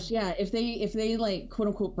my gosh, yeah. If they like quote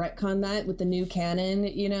unquote retcon that with the new canon,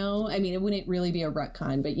 I mean, it wouldn't really be a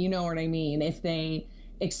retcon, but you know what I mean. If they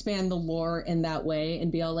expand the lore in that way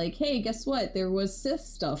and be all like, hey, guess what? There was Sith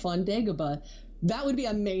stuff on Dagobah. That would be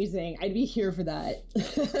amazing. I'd be here for that.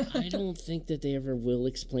 I don't think that they ever will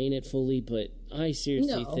explain it fully, but I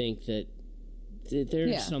seriously think that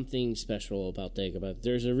there's something special about Dagobah.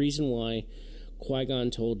 There's a reason why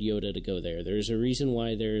Qui-Gon told Yoda to go there. There's a reason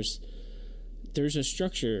why there's a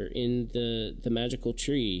structure in the magical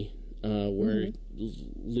tree where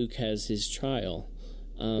Luke has his trial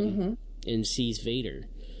and sees Vader.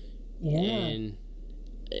 Yeah. And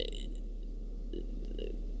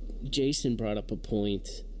Jason brought up a point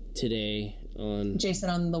today on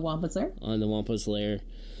the Wampa's Lair? On the Wampa's Lair.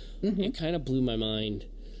 It kind of blew my mind.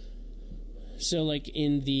 So, like,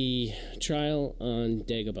 in the trial on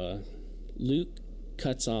Dagobah, Luke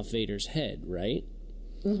cuts off Vader's head, right?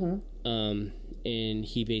 And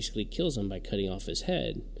he basically kills him by cutting off his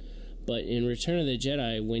head. But in Return of the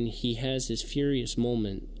Jedi, when he has his furious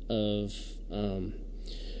moment of,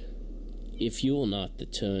 if you will not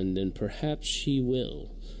return, then perhaps she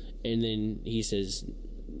will. And then he says,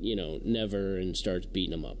 never, and starts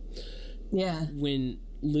beating him up. Yeah. When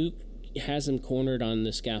Luke has him cornered on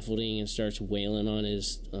the scaffolding and starts wailing on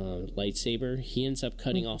his lightsaber, he ends up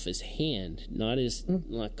cutting off his hand, not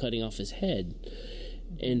cutting off his head.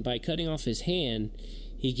 And by cutting off his hand,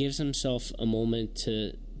 he gives himself a moment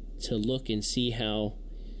to look and see how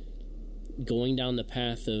going down the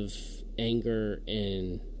path of anger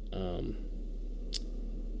and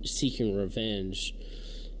seeking revenge,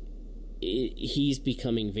 he's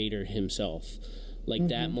becoming Vader himself. Like,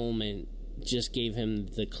 that moment just gave him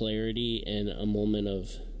the clarity and a moment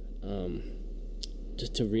of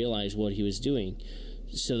to realize what he was doing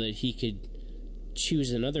so that he could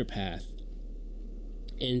choose another path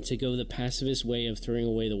and to go the pacifist way of throwing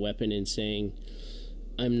away the weapon and saying,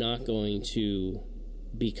 I'm not going to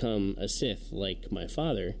become a Sith like my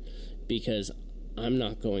father because I'm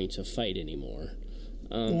not going to fight anymore.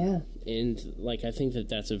 And like, I think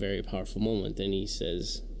that's a very powerful moment. Then he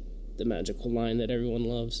says the magical line that everyone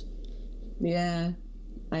loves. Yeah,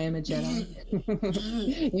 I am a Jedi.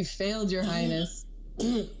 You failed, Your Highness.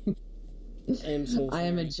 I am so sorry. I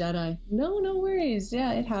am a Jedi. No worries.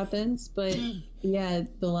 Yeah, it happens. But yeah,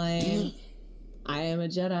 the line, I am a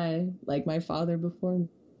Jedi, like my father before me.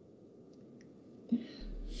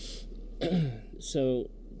 So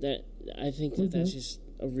that, I think that's just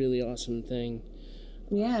a really awesome thing.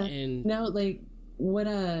 Yeah. And now, like, what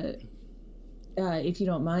if you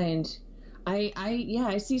don't mind,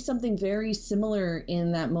 I see something very similar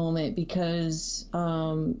in that moment because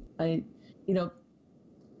I'm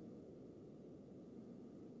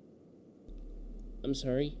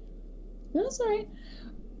sorry. No, sorry.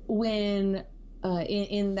 When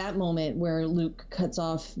in that moment where Luke cuts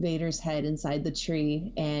off Vader's head inside the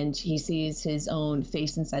tree and he sees his own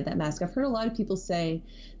face inside that mask, I've heard a lot of people say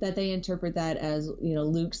that they interpret that as,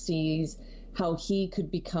 Luke sees how he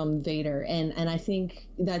could become Vader. And I think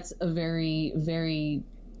that's a very, very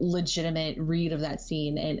legitimate read of that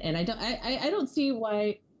scene. And I don't see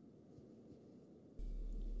why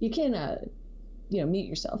you can, mute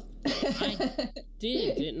yourself. I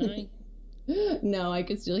did, didn't I? No, I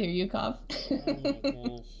could still hear you cough. Oh my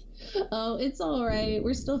gosh. Oh, it's all right.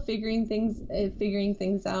 We're still figuring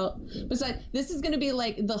things out. Besides, this is going to be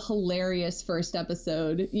like the hilarious first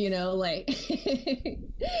episode, like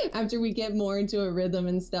after we get more into a rhythm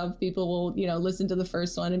and stuff, people will, listen to the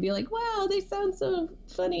first one and be like, wow, they sound so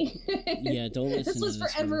funny. Yeah, don't listen. This was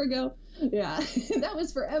forever ago. Yeah, that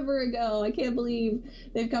was forever ago. I can't believe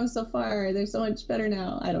they've come so far. They're so much better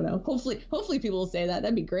now. I don't know. Hopefully people will say that.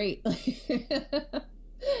 That'd be great.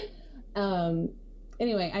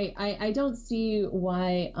 Anyway, I don't see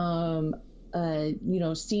why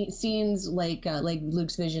scenes like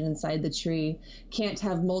Luke's vision inside the tree can't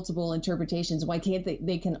have multiple interpretations. Why can't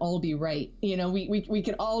they can all be right? We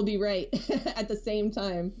can all be right at the same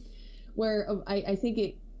time. Where I think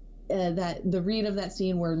it that the read of that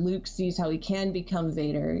scene where Luke sees how he can become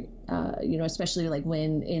Vader, especially like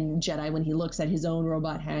when in Jedi when he looks at his own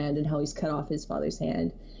robot hand and how he's cut off his father's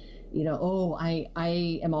hand.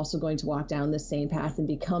 I am also going to walk down the same path and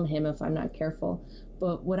become him if I'm not careful.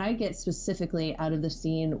 But what I get specifically out of the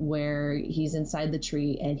scene where he's inside the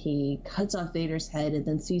tree and he cuts off Vader's head and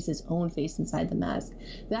then sees his own face inside the mask,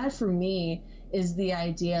 that for me is the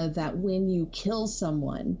idea that when you kill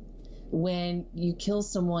someone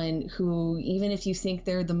who, even if you think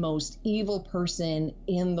they're the most evil person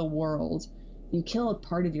in the world, you kill a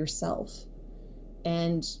part of yourself.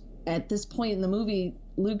 And at this point in the movie,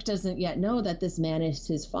 Luke doesn't yet know that this man is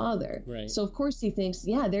his father. Right. So of course he thinks,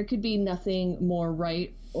 yeah, there could be nothing more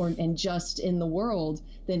right and just in the world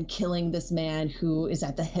than killing this man who is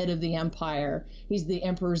at the head of the Empire. He's the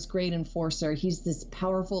Emperor's great enforcer. He's this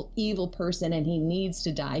powerful, evil person, and he needs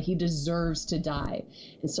to die. He deserves to die.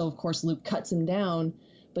 And so of course Luke cuts him down,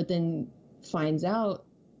 but then finds out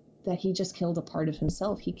that he just killed a part of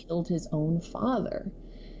himself. He killed his own father.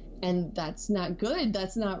 And that's not good.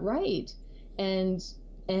 That's not right. And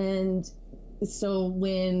so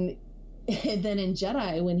when then in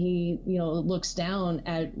Jedi, when he looks down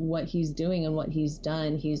at what he's doing and what he's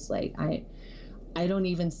done, he's like, I don't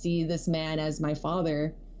even see this man as my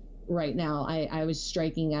father right now. I was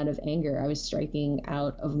striking out of anger. I was striking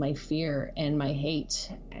out of my fear and my hate,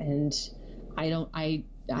 and I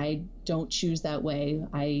don't choose that way.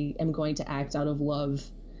 I am going to act out of love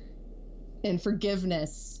and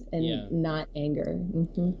forgiveness and not anger.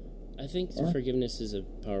 Mm-hmm. I think forgiveness is a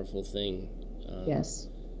powerful thing. Yes.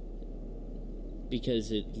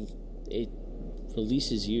 Because it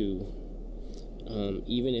releases you,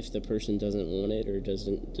 even if the person doesn't want it or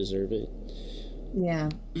doesn't deserve it. Yeah.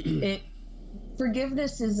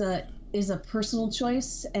 Forgiveness is a personal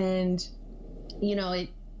choice, and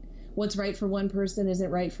what's right for one person isn't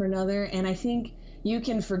right for another. And I think you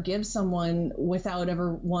can forgive someone without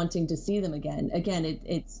ever wanting to see them again. Again,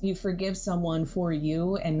 it's you forgive someone for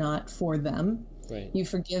you and not for them. Right. You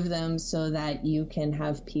forgive them so that you can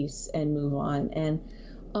have peace and move on. And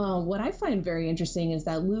what I find very interesting is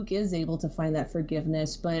that Luke is able to find that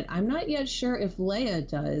forgiveness, but I'm not yet sure if Leia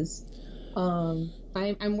does.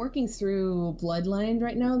 I'm working through Bloodline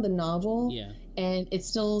right now, the novel. Yeah. And it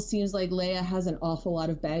still seems like Leia has an awful lot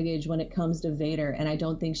of baggage when it comes to Vader, and I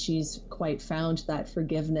don't think she's quite found that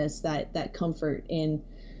forgiveness, that comfort in,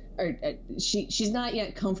 or she's not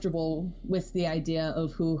yet comfortable with the idea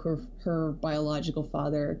of who her biological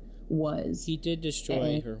father was. He did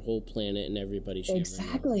destroy her whole planet and everybody she ever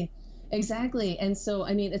knew. Exactly. And so,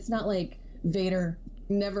 I mean, it's not like Vader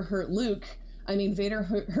never hurt Luke. I mean, Vader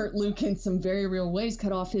hurt Luke in some very real ways,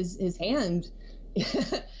 cut off his hand.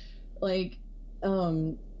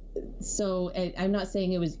 So I'm not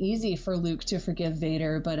saying it was easy for Luke to forgive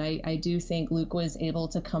Vader, but I do think Luke was able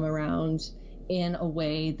to come around in a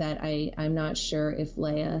way that I'm not sure if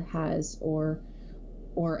Leia has or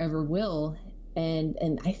ever will.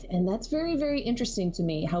 And that's very, very interesting to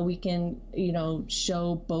me, how we can,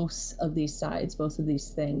 show both of these sides, both of these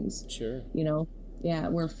things. Sure.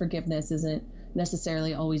 Where forgiveness isn't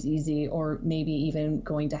necessarily always easy or maybe even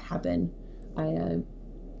going to happen.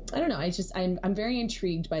 I don't know. I'm very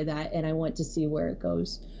intrigued by that, and I want to see where it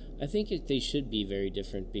goes. I think they should be very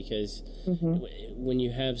different because when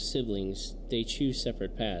you have siblings, they choose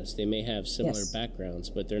separate paths. They may have similar backgrounds,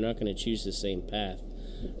 but they're not going to choose the same path.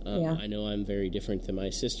 I know I'm very different than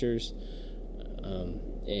my sisters,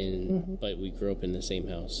 but we grew up in the same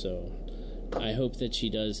house, so I hope that she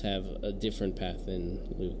does have a different path than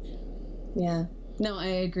Luke. Yeah. No, I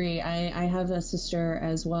agree. I have a sister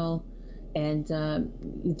as well. And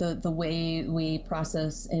the way we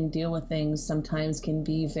process and deal with things sometimes can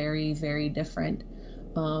be very, very different.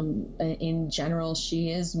 In general, she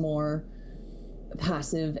is more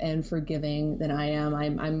passive and forgiving than I am.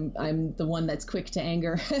 I'm the one that's quick to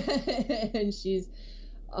anger, and she's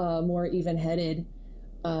more even-headed.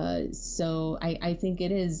 So I think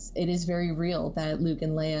it is very real that Luke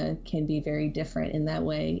and Leia can be very different in that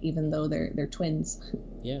way, even though they're twins.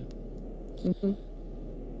 Yeah. Mm-hmm.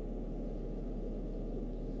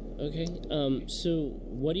 Okay. So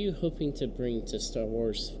what are you hoping to bring to Star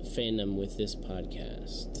Wars fandom with this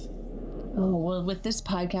podcast? Oh, well, with this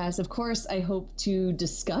podcast, of course, I hope to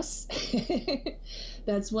discuss.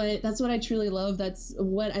 That's what I truly love. That's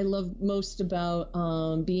what I love most about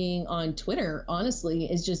being on Twitter, honestly,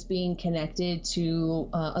 is just being connected to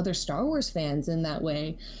other Star Wars fans in that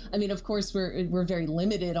way. I mean, of course, we're very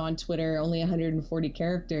limited on Twitter, only 140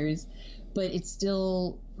 characters, but it's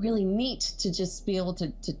still really neat to just be able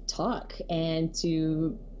to talk and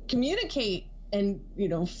to communicate and,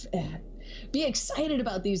 be excited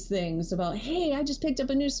about these things, about, hey, I just picked up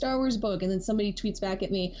a new Star Wars book, and then somebody tweets back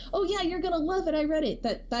at me, oh yeah, you're gonna love it, I read it.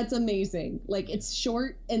 That's amazing. Like, it's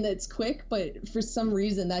short and it's quick, but for some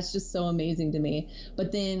reason that's just so amazing to me.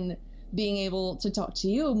 But then being able to talk to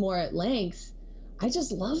you more at length, I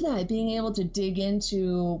just love that, being able to dig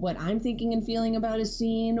into what I'm thinking and feeling about a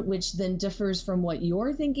scene, which then differs from what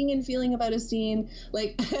you're thinking and feeling about a scene.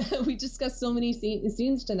 Like, we discussed so many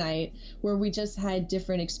scenes tonight where we just had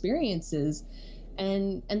different experiences.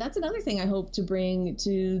 And that's another thing I hope to bring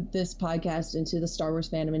to this podcast and to the Star Wars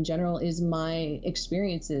fandom in general is my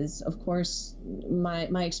experiences. Of course, my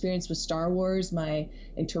experience with Star Wars, my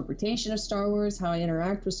interpretation of Star Wars, how I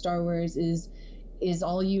interact with Star Wars is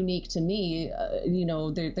all unique to me.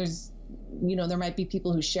 There might be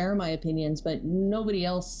people who share my opinions, but nobody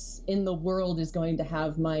else in the world is going to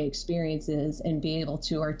have my experiences and be able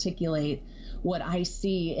to articulate what I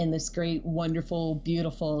see in this great, wonderful,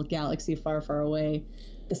 beautiful galaxy far, far away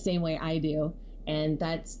the same way I do. And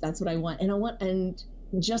that's what I want. And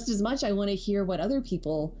just as much, I want to hear what other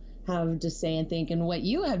people have to say and think, and what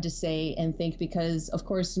you have to say and think, because of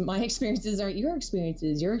course my experiences aren't your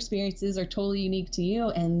experiences. Your experiences are totally unique to you,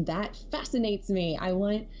 and that fascinates me. I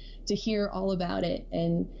want to hear all about it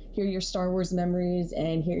and hear your Star Wars memories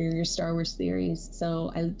and hear your Star Wars theories.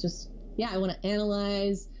 So I want to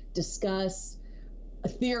analyze, discuss,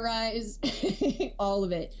 theorize, all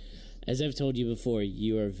of it. As I've told you before,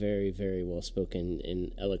 you are very, very well spoken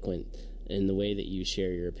and eloquent. And the way that you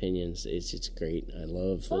share your opinions, it's great. I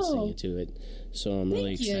love listening to it. So I'm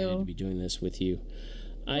really excited to be doing this with you.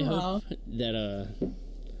 I hope that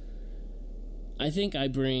I think I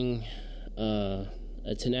bring a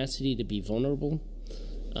tenacity to be vulnerable,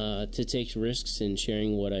 to take risks in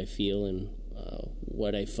sharing what I feel and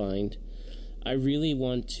what I find. I really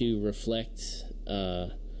want to reflect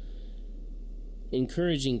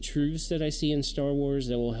encouraging truths that I see in Star Wars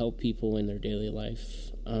that will help people in their daily life.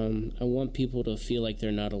 I want people to feel like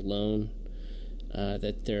they're not alone,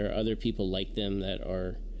 that there are other people like them that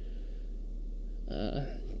are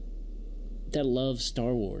that love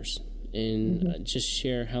Star Wars, and just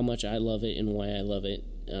share how much I love it and why I love it,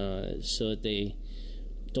 so that they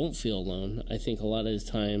don't feel alone. I think a lot of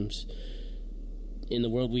the times in the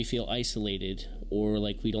world we feel isolated or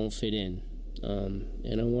like we don't fit in,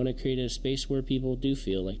 and I want to create a space where people do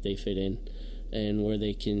feel like they fit in and where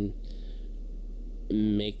they can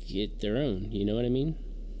make it their own. You know what I mean?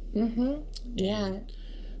 Yeah.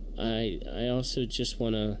 And I also just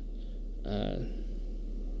want to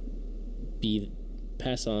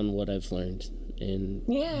pass on what I've learned in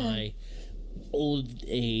my old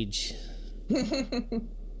age.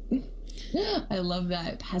 I love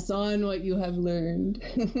that. Pass on what you have learned.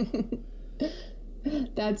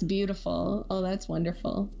 That's beautiful. Oh, that's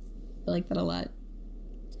wonderful. I like that a lot.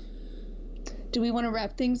 Do we want to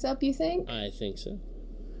wrap things up, you think? I think so.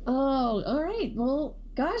 Oh, all right. Well,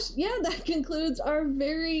 gosh, yeah, that concludes our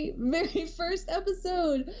very, very first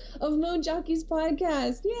episode of Moon Jockey's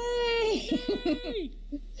podcast. Yay! Yay!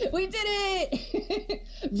 We did it!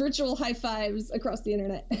 Virtual high fives across the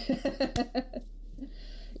internet.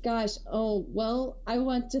 Gosh, oh, well, I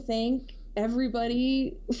want to thank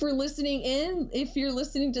everybody for listening in. If you're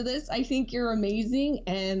listening to this, I think you're amazing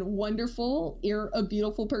and wonderful. You're a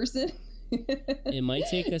beautiful person. It might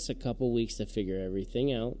take us a couple weeks to figure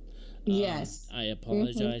everything out. Yes. I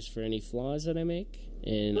apologize for any flaws that I make,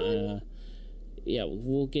 and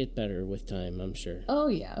we'll get better with time, I'm sure. Oh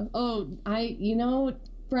yeah. Oh,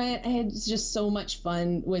 Brent, I had just so much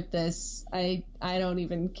fun with this. I don't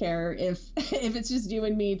even care if it's just you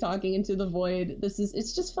and me talking into the void.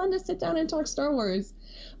 It's just fun to sit down and talk Star Wars.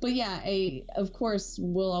 But yeah, of course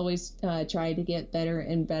we'll always try to get better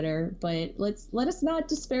and better. But let us not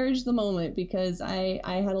disparage the moment, because I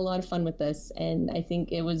had a lot of fun with this, and I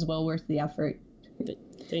think it was well worth the effort.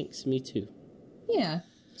 Thanks. Me too. Yeah.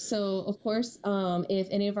 So, of course, if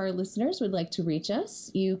any of our listeners would like to reach us,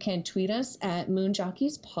 you can tweet us at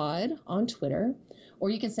MoonJockeysPod on Twitter, or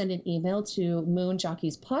you can send an email to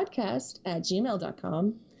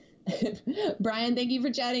moonjockeyspodcast@gmail.com. Brian, thank you for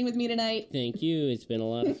chatting with me tonight. Thank you. It's been a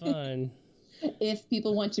lot of fun. If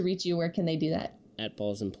people want to reach you, where can they do that? At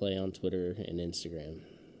Balls and Play on Twitter and Instagram.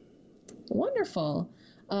 Wonderful.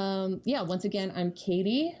 Once again, I'm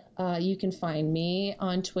Katie. You can find me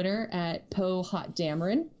on Twitter at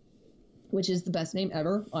PoHotDameron, which is the best name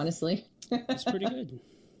ever, honestly. It's pretty good.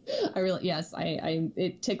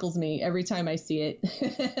 It tickles me every time I see it.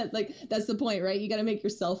 Like, that's the point, right? You got to make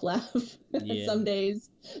yourself laugh. Yeah. Some days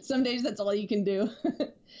that's all you can do.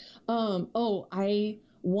 I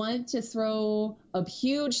want to throw a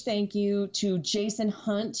huge thank you to Jason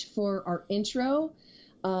Hunt for our intro.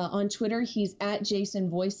 On Twitter, he's at Jason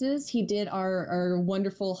Voices. He did our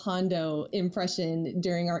wonderful Hondo impression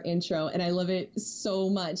during our intro, and I love it so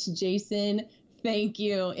much. Jason, thank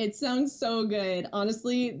you. It sounds so good.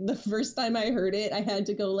 Honestly, the first time I heard it, I had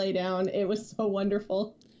to go lay down. It was so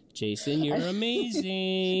wonderful. Jason, you're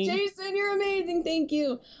amazing. Jason, you're amazing. Thank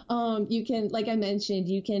you. You can, like I mentioned,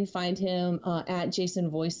 you can find him at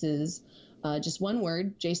Jason Voices. Just one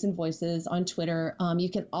word, Jason Voices on Twitter. You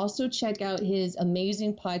can also check out his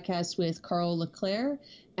amazing podcast with Carl Leclerc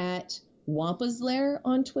at Wampa's Lair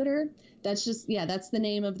on Twitter. That's the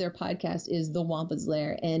name of their podcast, is The Wampa's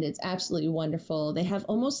Lair, and it's absolutely wonderful. They have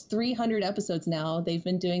almost 300 episodes now. They've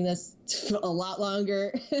been doing this a lot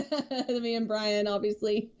longer than me and Brian,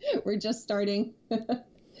 obviously. We're just starting.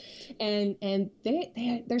 And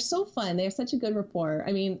they're so fun. They have such a good rapport.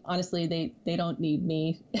 I mean, honestly, they don't need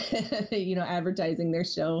me, advertising their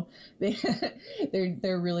show.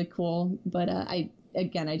 They're really cool. But I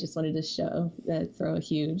just wanted to throw a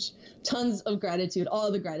huge tons of gratitude,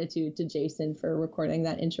 all the gratitude to Jason for recording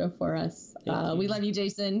that intro for us. We love you,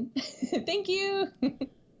 Jason. Thank you.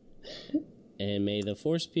 And may the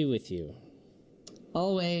force be with you.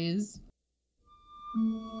 Always.